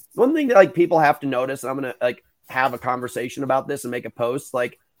it. One thing that like people have to notice, and I'm gonna like have a conversation about this and make a post.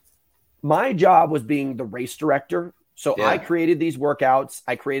 Like my job was being the race director. So I created these workouts.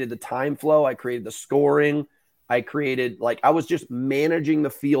 I created the time flow. I created the scoring. I was just managing the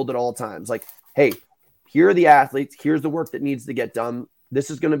field at all times. Like, hey, here are the athletes. Here's the work that needs to get done. This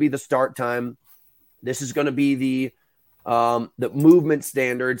is going to be the start time. This is going to be the movement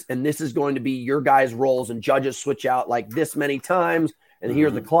standards. And this is going to be your guys' roles, and judges switch out like this many times. And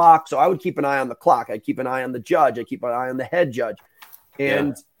here's the clock. So I would keep an eye on the clock. I'd keep an eye on the judge. I keep an eye on the head judge.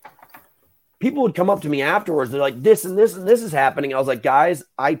 And people would come up to me afterwards. They're like, this and this and this is happening. I was like, guys,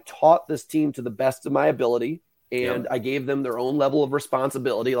 I taught this team to the best of my ability. And I gave them their own level of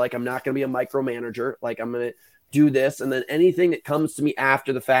responsibility. Like, I'm not going to be a micromanager. Like, I'm going to do this. And then anything that comes to me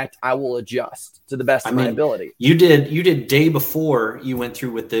after the fact, I will adjust to the best of my ability. You did day before you went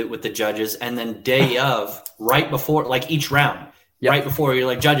through with the judges, and then day of, right before, like each round. Right before, you're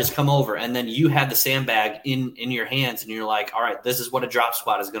like, judges, come over. And then you had the sandbag in your hands, and you're like, all right, this is what a drop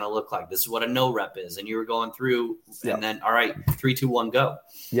squat is going to look like. This is what a no rep is. And you were going through, and then, all right, 3, 2, 1, go.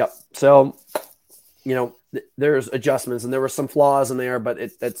 Yep. So, there's adjustments, and there were some flaws in there, but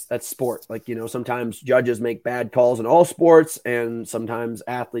that's sport. Like, sometimes judges make bad calls in all sports, and sometimes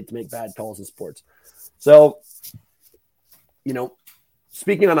athletes make bad calls in sports. So,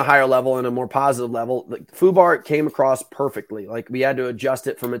 speaking on a higher level and a more positive level, like FUBAR came across perfectly. Like, we had to adjust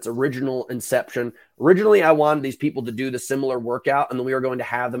it from its original inception. Originally, I wanted these people to do the similar workout, and then we were going to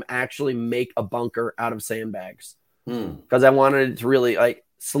have them actually make a bunker out of sandbags, because I wanted it to really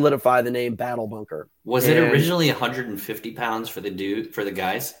solidify the name Battle Bunker. Was it originally 150 pounds for the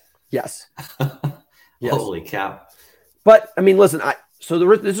guys? Yes. Yes. Holy cow. But I mean, listen,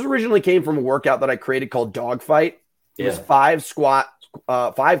 this originally came from a workout that I created called Dogfight. It was 5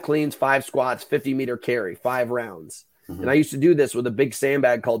 cleans, 5 squats, 50-meter carry, 5 rounds. And I used to do this with a big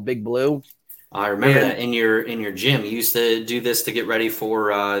sandbag called Big Blue. I remember that in your gym. You used to do this to get ready for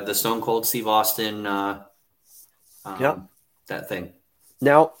the Stone Cold Steve Austin that thing.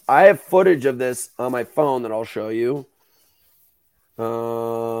 Now, I have footage of this on my phone that I'll show you.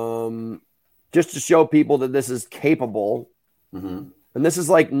 Just to show people that this is capable. And this is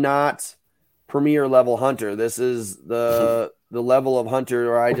not premier level hunter. This is the level of hunter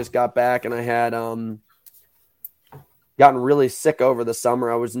where I just got back, and I had gotten really sick over the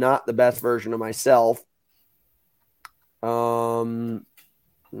summer. I was not the best version of myself.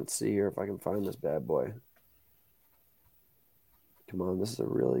 Let's see here if I can find this bad boy. Come on, this is a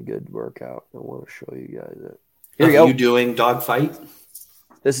really good workout. I want to show you guys it. Here of you go. you doing dogfight?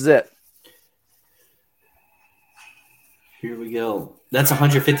 This is it. Here we go. That's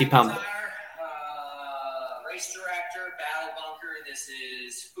 150-pound. Race director, battle bunker. This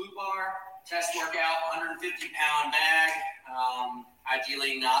is food bar, test workout, 150-pound bag.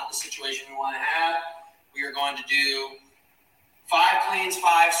 Ideally not the situation we want to have. We are going to do 5 cleans,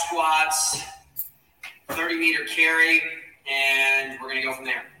 5 squats, 30-meter carry, and we're going to go from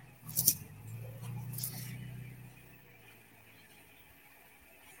there.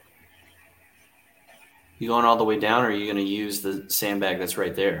 You going all the way down, or are you going to use the sandbag that's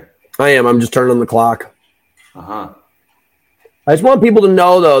right there? I am. I'm just turning on the clock. Uh-huh. I just want people to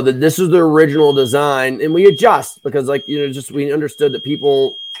know, though, that this is the original design, and we adjust because, like, you know, just we understood that we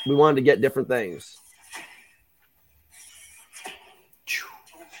wanted to get different things.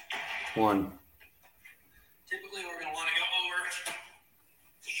 1. Typically, we're going to want to go over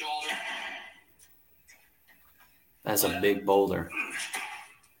the shoulder. That's a big boulder.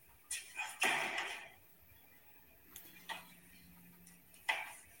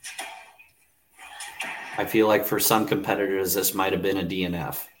 I feel like for some competitors, this might have been a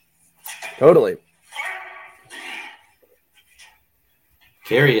DNF. Totally.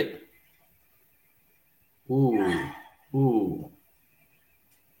 Carry it. Ooh. Ooh.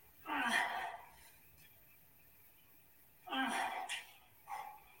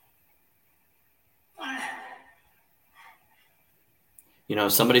 You know,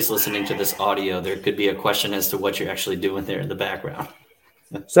 if somebody's listening to this audio, there could be a question as to what you're actually doing there in the background.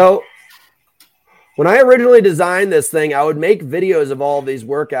 So when I originally designed this thing, I would make videos of all of these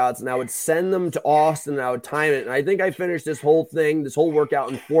workouts and I would send them to Austin and I would time it. And I think I finished this whole workout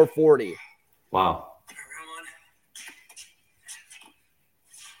in 4:40. Wow.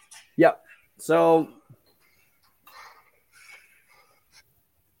 Yep. So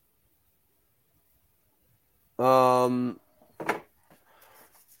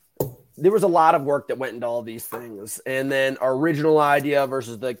there was a lot of work that went into all these things. And then our original idea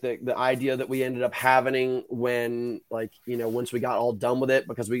versus the idea that we ended up having when, like, you know, once we got all done with it,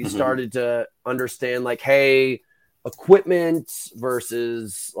 because we started to understand, like, hey, equipment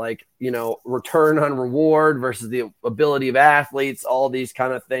versus, like, you know, return on reward versus the ability of athletes, all these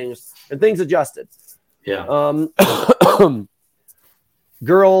kind of things, and things adjusted. Yeah.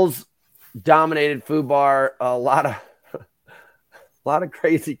 Girls dominated food bar. A lot of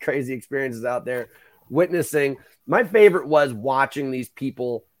crazy experiences out there witnessing. My favorite was watching these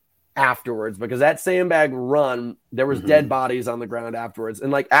people afterwards, because that sandbag run, there was dead bodies on the ground afterwards.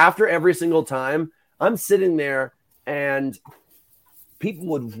 And like after every single time, I'm sitting there and people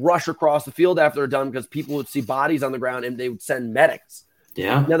would rush across the field after they're done because people would see bodies on the ground and they would send medics.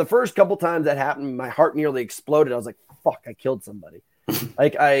 Yeah. Now, the first couple times that happened, my heart nearly exploded. I was like, fuck, I killed somebody.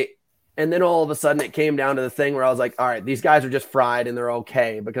 And then all of a sudden it came down to the thing where I was like, all right, these guys are just fried and they're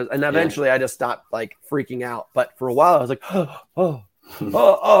okay. And eventually I just stopped like freaking out. But for a while I was like, like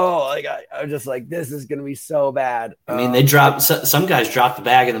I was just like, this is going to be so bad. I mean, they dropped, some guys dropped the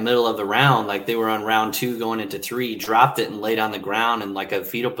bag in the middle of the round. Like they were on round 2 going into 3, dropped it and laid on the ground in like a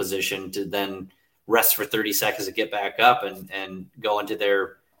fetal position to then rest for 30 seconds to get back up and go into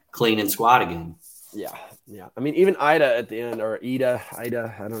their clean and squat again. Yeah. Yeah. I mean, even Ida at the end, or Ida, I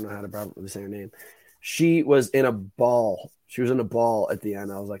don't know how to probably say her name. She was in a ball. She was in a ball at the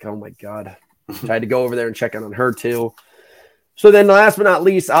end. I was like, oh my God. Tried to go over there and check in on her too. So then last but not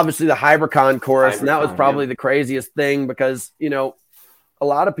least, obviously the Hypercon chorus. And that was probably the craziest thing because, you know, a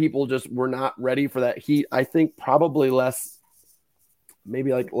lot of people just were not ready for that heat. I think probably less than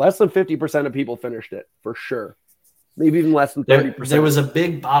 50% of people finished it for sure. Maybe even less than 30%. There was a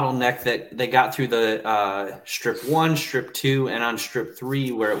big bottleneck that they got through the strip 1, strip 2, and on strip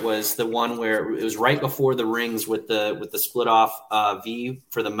 3, where it was the one where it was right before the rings with the split off V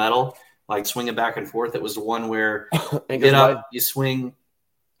for the metal, like swinging back and forth. It was the one where you get up, you swing.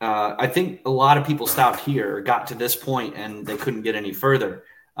 I think a lot of people stopped here, or got to this point, and they couldn't get any further.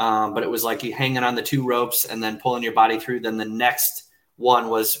 But it was like you hanging on the 2 ropes and then pulling your body through. Then the next one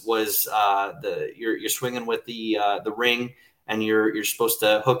was you're swinging with the ring, and you're supposed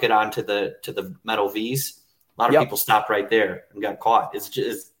to hook it onto the metal V's. A lot of people stopped right there and got caught.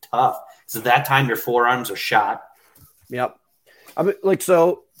 It's tough. So that time your forearms are shot. Yep. I mean, like,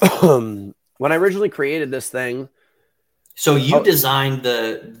 so when I originally created this thing, so you designed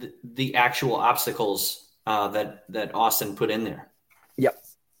the actual obstacles that Austin put in there. Yep.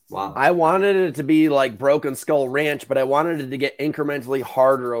 Wow. I wanted it to be like Broken Skull Ranch, but I wanted it to get incrementally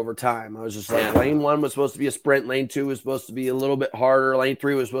harder over time. I was just like, lane 1 was supposed to be a sprint. Lane 2 was supposed to be a little bit harder. Lane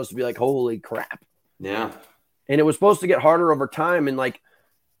 3 was supposed to be like, holy crap. Yeah. And it was supposed to get harder over time. And like,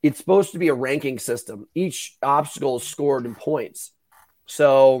 it's supposed to be a ranking system. Each obstacle is scored in points.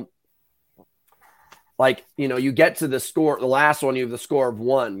 So, like, you get to the score, the last one, you have the score of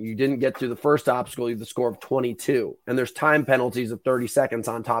 1. You didn't get through the first obstacle, you have the score of 22. And there's time penalties of 30 seconds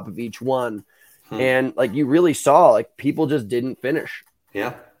on top of each one. And like, you really saw, like, people just didn't finish.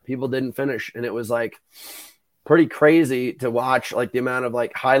 Yeah. People didn't finish. And it was like pretty crazy to watch, like, the amount of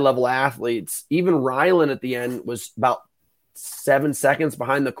like high level athletes. Even Rylan at the end was about 7 seconds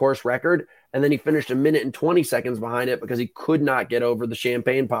behind the course record. And then he finished 1 minute and 20 seconds behind it because he could not get over the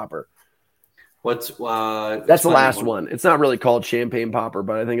champagne popper. That's the last one. It's not really called champagne popper,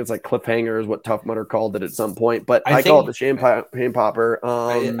 but I think it's like cliffhanger is what Tough Mudder called it at some point. But I call it the champagne popper.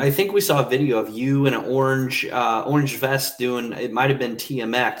 I think we saw a video of you in an orange vest doing, it might have been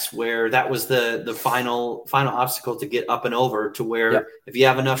TMX, where that was the final obstacle to get up and over, to where if you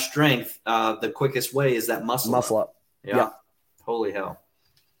have enough strength, the quickest way is that muscle up. Yeah. Holy hell.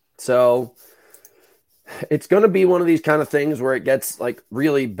 So it's going to be one of these kind of things where it gets like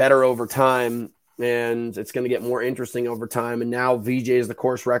really better over time, and it's going to get more interesting over time. And now VJ is the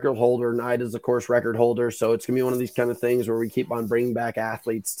course record holder, Knight is the course record holder. So it's going to be one of these kind of things where we keep on bringing back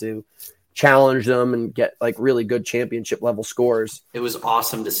athletes to challenge them and get like really good championship level scores. It was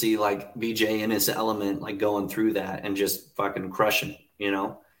awesome to see like VJ in his element, like going through that and just fucking crushing,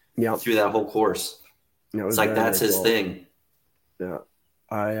 through that whole course. It's like, that's his thing. Yeah.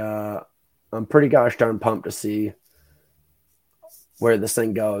 I'm pretty gosh darn pumped to see where this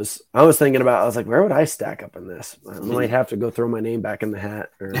thing goes. I was like, where would I stack up in this? I might have to go throw my name back in the hat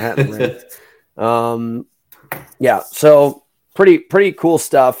in the ring. Yeah. So pretty cool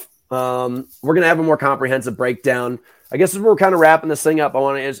stuff. We're going to have a more comprehensive breakdown. I guess as we're kind of wrapping this thing up, I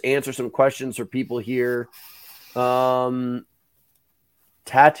want to just answer some questions for people here. Tattooed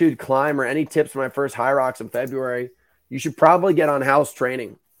climber, any tips for my first high rocks in February? You should probably get on house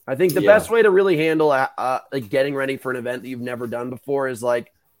training. I think the best way to really handle like getting ready for an event that you've never done before is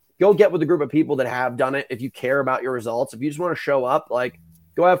like, go get with a group of people that have done it. If you care about your results, if you just want to show up, like,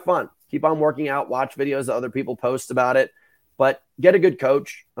 go have fun, keep on working out, watch videos that other people post about it, but get a good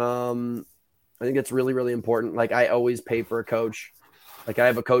coach. I think it's really, really important. Like, I always pay for a coach. Like, I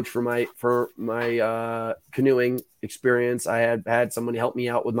have a coach for my canoeing experience. I had somebody help me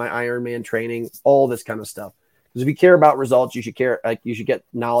out with my Ironman training, all this kind of stuff. Because if you care about results, you should get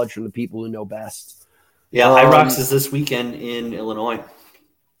knowledge from the people who know best. Yeah, High Rocks is this weekend in Illinois.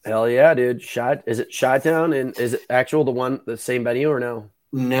 Hell yeah, dude! Is it Chi-Town, and is it the same venue or no?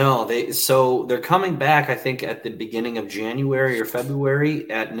 No, they're coming back. I think at the beginning of January or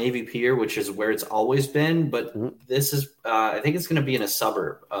February at Navy Pier, which is where it's always been. But this is, I think it's going to be in a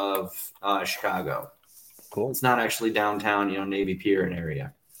suburb of Chicago. Cool. It's not actually downtown, Navy Pier and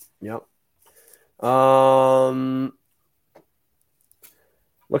area. Yep.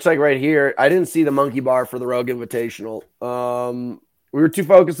 Looks like right here, I didn't see the monkey bar for the Rogue Invitational. We were too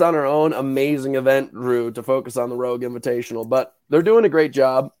focused on our own amazing event, Drew, to focus on the Rogue Invitational, but they're doing a great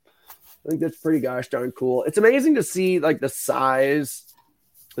job. I think that's pretty gosh darn cool. It's amazing to see like the size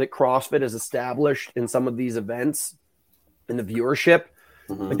that CrossFit has established in some of these events and the viewership.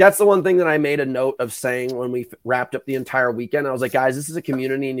 Like, that's the one thing that I made a note of saying when we wrapped up the entire weekend. I was like, guys, this is a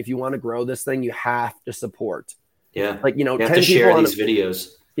community, and if you want to grow this thing, you have to support. Yeah. Like, you have to share these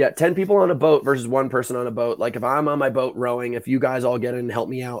videos. Yeah, 10 people on a boat versus one person on a boat. Like, if I'm on my boat rowing, if you guys all get in and help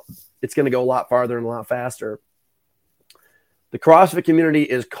me out, it's going to go a lot farther and a lot faster. The CrossFit community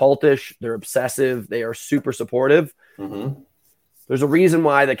is cultish. They're obsessive. They are super supportive. There's a reason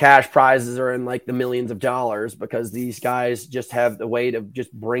why the cash prizes are in like the millions of dollars, because these guys just have the weight of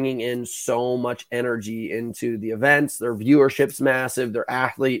just bringing in so much energy into the events. Their viewership's massive. Their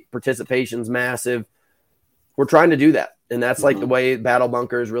athlete participation's massive. We're trying to do that. And that's like the way Battle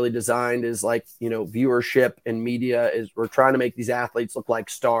Bunker is really designed, is like, viewership and media is, we're trying to make these athletes look like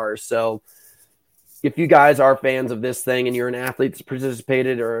stars. So if you guys are fans of this thing and you're an athlete that's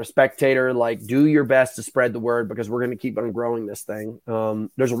participated or a spectator, like, do your best to spread the word, because we're going to keep on growing this thing.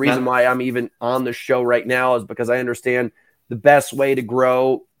 There's a reason why I'm even on the show right now, is because I understand the best way to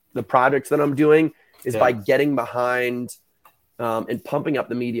grow the projects that I'm doing is by getting behind and pumping up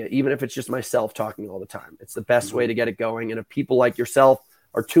the media, even if it's just myself talking all the time. It's the best way to get it going. And if people like yourself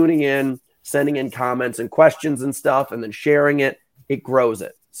are tuning in, sending in comments and questions and stuff, and then sharing it, it grows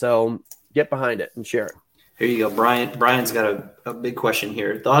it. So get behind it and share it. Here you go. Brian's got a big question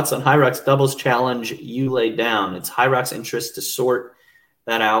here. Thoughts on High Rocks doubles challenge you laid down? It's High Rocks' interest to sort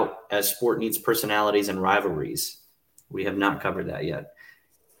that out as sport needs personalities and rivalries. We have not covered that yet.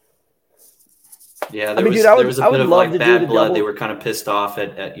 Yeah, there was a bit of like bad blood. They were kind of pissed off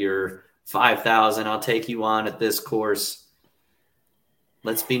at your 5,000. I'll take you on at this course.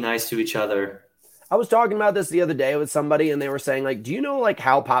 Let's be nice to each other. I was talking about this the other day with somebody, and they were saying, like, do you know, like,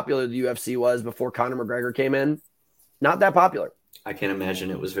 how popular the UFC was before Conor McGregor came in? Not that popular. I can't imagine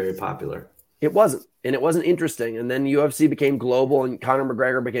it was very popular. It wasn't, and it wasn't interesting. And then UFC became global, and Conor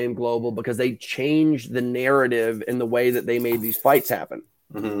McGregor became global because they changed the narrative in the way that they made these fights happen.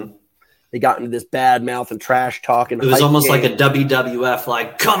 Mm-hmm. They got into this bad mouth and trash talking. It was almost like a WWF,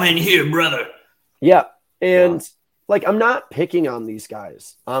 like, come in here, brother. Yeah, and like, I'm not picking on these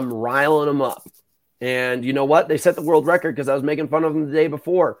guys. I'm riling them up. And you know what? They set the world record because I was making fun of them the day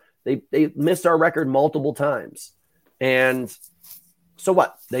before. They missed our record multiple times. And so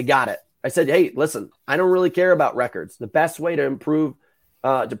what? They got it. I said, hey, listen, I don't really care about records. The best way to prove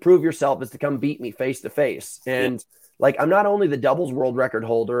yourself is to come beat me face to face. And like, I'm not only the doubles world record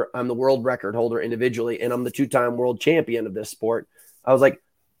holder, I'm the world record holder individually, and I'm the 2-time world champion of this sport. I was like,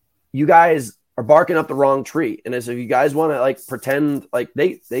 you guys are barking up the wrong tree. And as if you guys want to like pretend like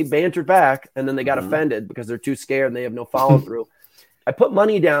they bantered back and then they got offended because they're too scared and they have no follow through. I put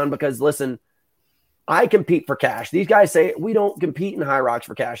money down because, listen, I compete for cash. These guys say we don't compete in High Rocks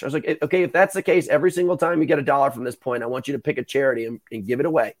for cash. I was like, okay, if that's the case, every single time you get $1 from this point, I want you to pick a charity and give it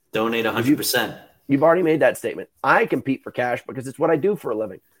away. Donate 100%. You've already made that statement. I compete for cash because it's what I do for a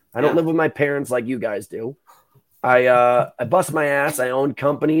living. I don't live with my parents like you guys do. I bust my ass. I own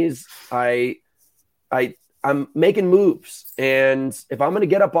companies. I'm making moves. And if I'm going to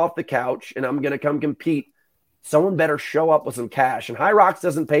get up off the couch and I'm going to come compete, someone better show up with some cash. And High Rocks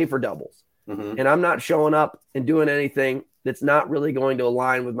doesn't pay for doubles. Mm-hmm. And I'm not showing up and doing anything that's not really going to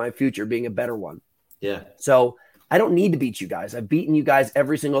align with my future being a better one. Yeah. So I don't need to beat you guys. I've beaten you guys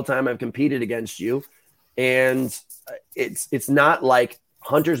every single time I've competed against you. And it's not like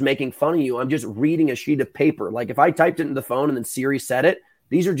Hunter's making fun of you. I'm just reading a sheet of paper. Like if I typed it into the phone and then Siri said it,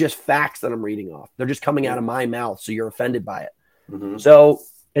 these are just facts that I'm reading off. They're just coming out of my mouth. So you're offended by it. Mm-hmm. So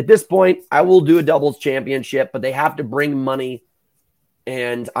at this point, I will do a doubles championship, but they have to bring money.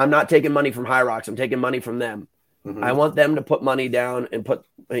 And I'm not taking money from High Rocks. I'm taking money from them. Mm-hmm. I want them to put money down and put,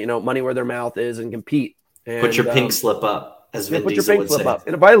 money where their mouth is and compete. And, put your pink slip up, as Vin Diesel would say. Up.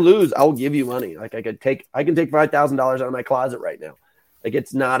 And if I lose, I'll give you money. Like I can take $5,000 out of my closet right now. Like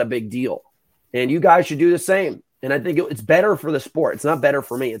it's not a big deal. And you guys should do the same. And I think it's better for the sport. It's not better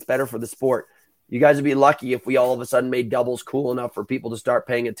for me. It's better for the sport. You guys would be lucky if we all of a sudden made doubles cool enough for people to start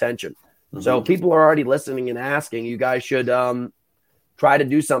paying attention. Mm-hmm. So people are already listening and asking. You guys should try to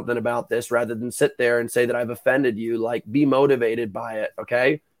do something about this rather than sit there and say that I've offended you. Like, be motivated by it,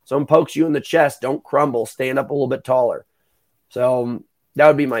 okay? Someone pokes you in the chest, don't crumble. Stand up a little bit taller. So that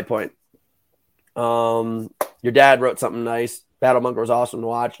would be my point. Your dad wrote something nice. Battle Bunker was awesome to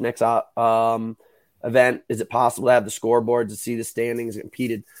watch. Next event, is it possible to have the scoreboard to see the standings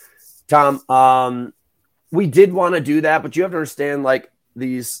competed? Tom, we did want to do that, but you have to understand, like,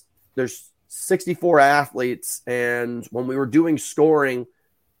 there's 64 athletes, and when we were doing scoring,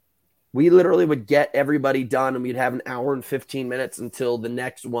 we literally would get everybody done, and we'd have an hour and 15 minutes until the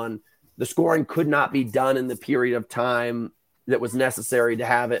next one. The scoring could not be done in the period of time that was necessary to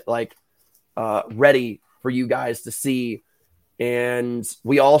have it, like, ready for you guys to see. And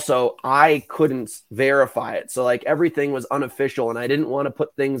I couldn't verify it. So like everything was unofficial, and I didn't want to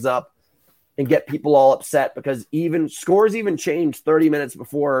put things up and get people all upset because scores changed 30 minutes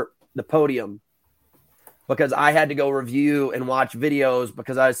before the podium because I had to go review and watch videos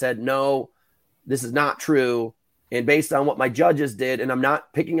because I said, no, this is not true. And based on what my judges did, and I'm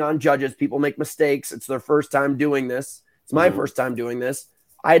not picking on judges, people make mistakes. It's their first time doing this. It's my first time doing this.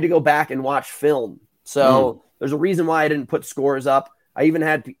 I had to go back and watch film. So there's a reason why I didn't put scores up. I even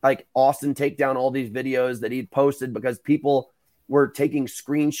had like Austin take down all these videos that he'd posted because people were taking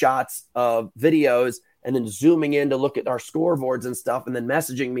screenshots of videos and then zooming in to look at our scoreboards and stuff and then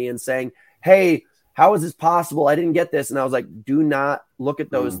messaging me and saying, hey, how is this possible? I didn't get this. And I was like, do not look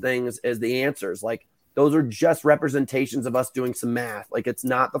at those things as the answers. Like those are just representations of us doing some math. Like it's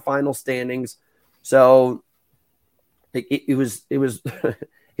not the final standings. So it was it was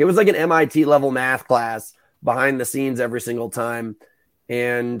like an MIT level math class behind the scenes every single time.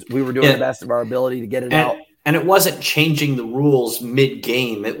 And we were doing the best of our ability to get it out. And it wasn't changing the rules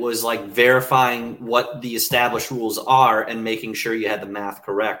mid-game. It was like verifying what the established rules are and making sure you had the math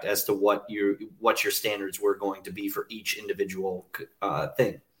correct as to what your standards were going to be for each individual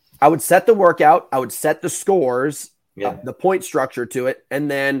thing. I would set the workout. I would set the scores, the point structure to it, and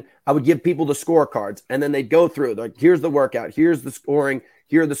then I would give people the scorecards. And then they'd go through. Like, here's the workout. Here's the scoring.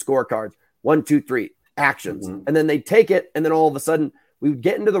 Here are the scorecards. 1, 2, 3, actions. Mm-hmm. And then they'd take it, and then all of a sudden we would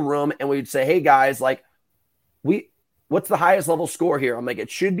get into the room and we'd say, hey, guys, like, what's the highest level score here? I'm like,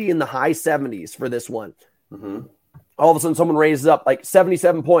 it should be in the high 70s for this one. Mm-hmm. all of a sudden someone raises up like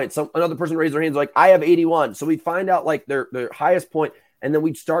 77 points. Another person raises their hands like, I have 81. So we'd find out like their highest point, and then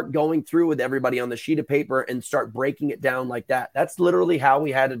we'd start going through with everybody on the sheet of paper and start breaking it down like that. That's literally how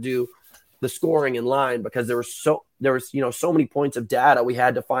we had to do the scoring in line, because there was so many points of data. We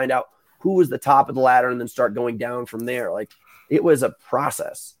had to find out who was the top of the ladder and then start going down from there. Like, it was a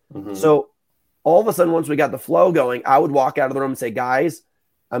process. Mm-hmm. So all of a sudden, once we got the flow going, I would walk out of the room and say, guys,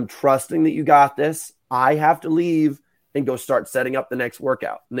 I'm trusting that you got this. I have to leave and go start setting up the next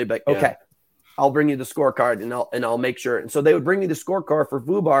workout. And they'd be like, okay, I'll bring you the scorecard and I'll make sure. And so they would bring me the scorecard for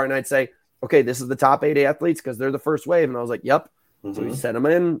FUBAR, and I'd say, okay, this is the top 8 athletes because they're the first wave. And I was like, yep. Mm-hmm. So we set them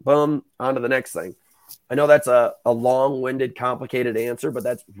in, boom, on to the next thing. I know that's a long-winded, complicated answer, but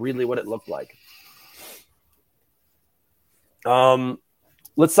that's really what it looked like.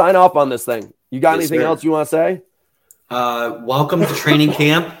 Let's sign off on this thing. You got anything else you want to say? Welcome to training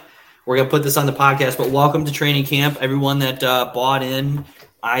camp. We're going to put this on the podcast, but welcome to training camp. Everyone that bought in.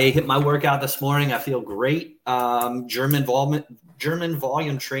 I hit my workout this morning. I feel great. German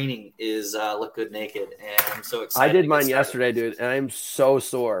volume training is look good naked, and I'm so excited. I did mine yesterday, dude, and I'm so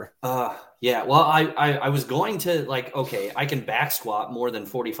sore. Yeah. Well, I was going to okay, I can back squat more than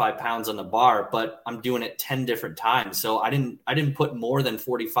 45 pounds on the bar, but I'm doing it 10 different times. So I didn't put more than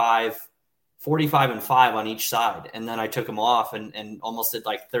 45 and 5 on each side. And then I took them off and almost did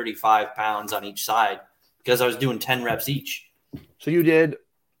like 35 pounds on each side because I was doing 10 reps each. So you did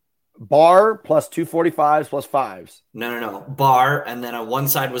bar plus 2 45s plus 5s. No. Bar, and then on one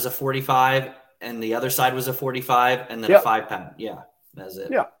side was a 45 and the other side was a 45 and then a 5 pound. Yeah, that's it.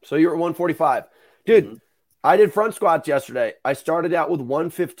 Yeah. So you're at 145. Dude, mm-hmm. I did front squats yesterday. I started out with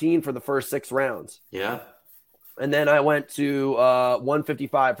 115 for the first 6 rounds. Yeah. And then I went to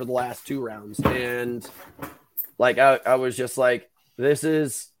 155 for the last 2 rounds. And like, I was just like, this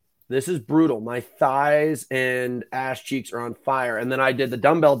is brutal. My thighs and ass cheeks are on fire. And then I did the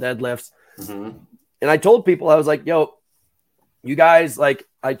dumbbell deadlifts. Mm-hmm. And I told people, I was like, yo, you guys, like,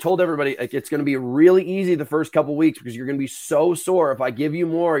 I told everybody, like, it's going to be really easy the first couple weeks because you're going to be so sore. If I give you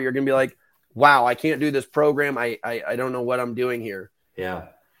more, you're going to be like, wow, I can't do this program. I don't know what I'm doing here. Yeah.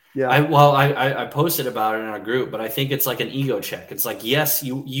 Yeah. I posted about it in our group, but I think it's like an ego check. It's like, yes,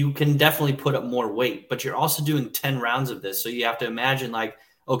 you can definitely put up more weight, but you're also doing 10 rounds of this. So you have to imagine like,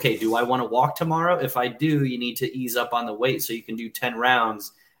 okay, do I want to walk tomorrow? If I do, you need to ease up on the weight so you can do 10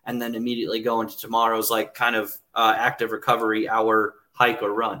 rounds and then immediately go into tomorrow's like kind of active recovery hour hike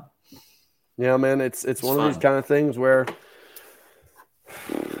or run. Yeah, man, it's one fun. Of these kind of things where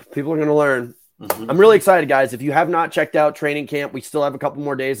people are going to learn. Mm-hmm. I'm really excited, guys. If you have not checked out training camp, we still have a couple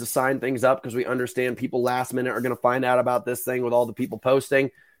more days to sign things up because we understand people last minute are going to find out about this thing with all the people posting.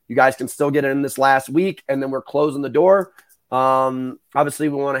 You guys can still get in this last week, and then we're closing the door. Obviously,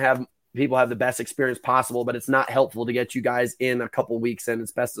 we want to have people have the best experience possible, but it's not helpful to get you guys in a couple weeks, and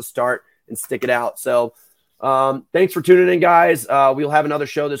it's best to start and stick it out. So thanks for tuning in, guys. We'll have another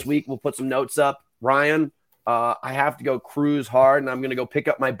show this week. We'll put some notes up. Ryan, I have to go cruise hard, and I'm going to go pick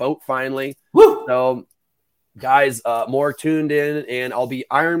up my boat finally. Woo! So, guys, more tuned in, and I'll be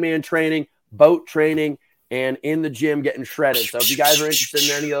Ironman training, boat training, and in the gym getting shredded. So if you guys are interested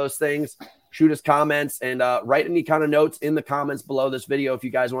in any of those things, shoot us comments and write any kind of notes in the comments below this video if you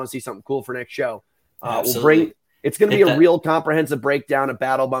guys want to see something cool for next show. It's going to be a real comprehensive breakdown of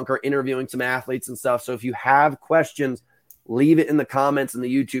Battle Bunker, interviewing some athletes and stuff. So if you have questions, leave it in the comments in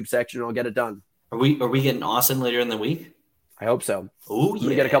the YouTube section, and I'll get it done. Are we getting Austin later in the week? I hope so. Oh, yeah. I'm going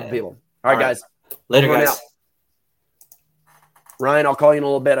to get a couple people. All right, guys. Later, guys. Ryan, I'll call you in a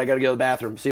little bit. I got to go to the bathroom. See you.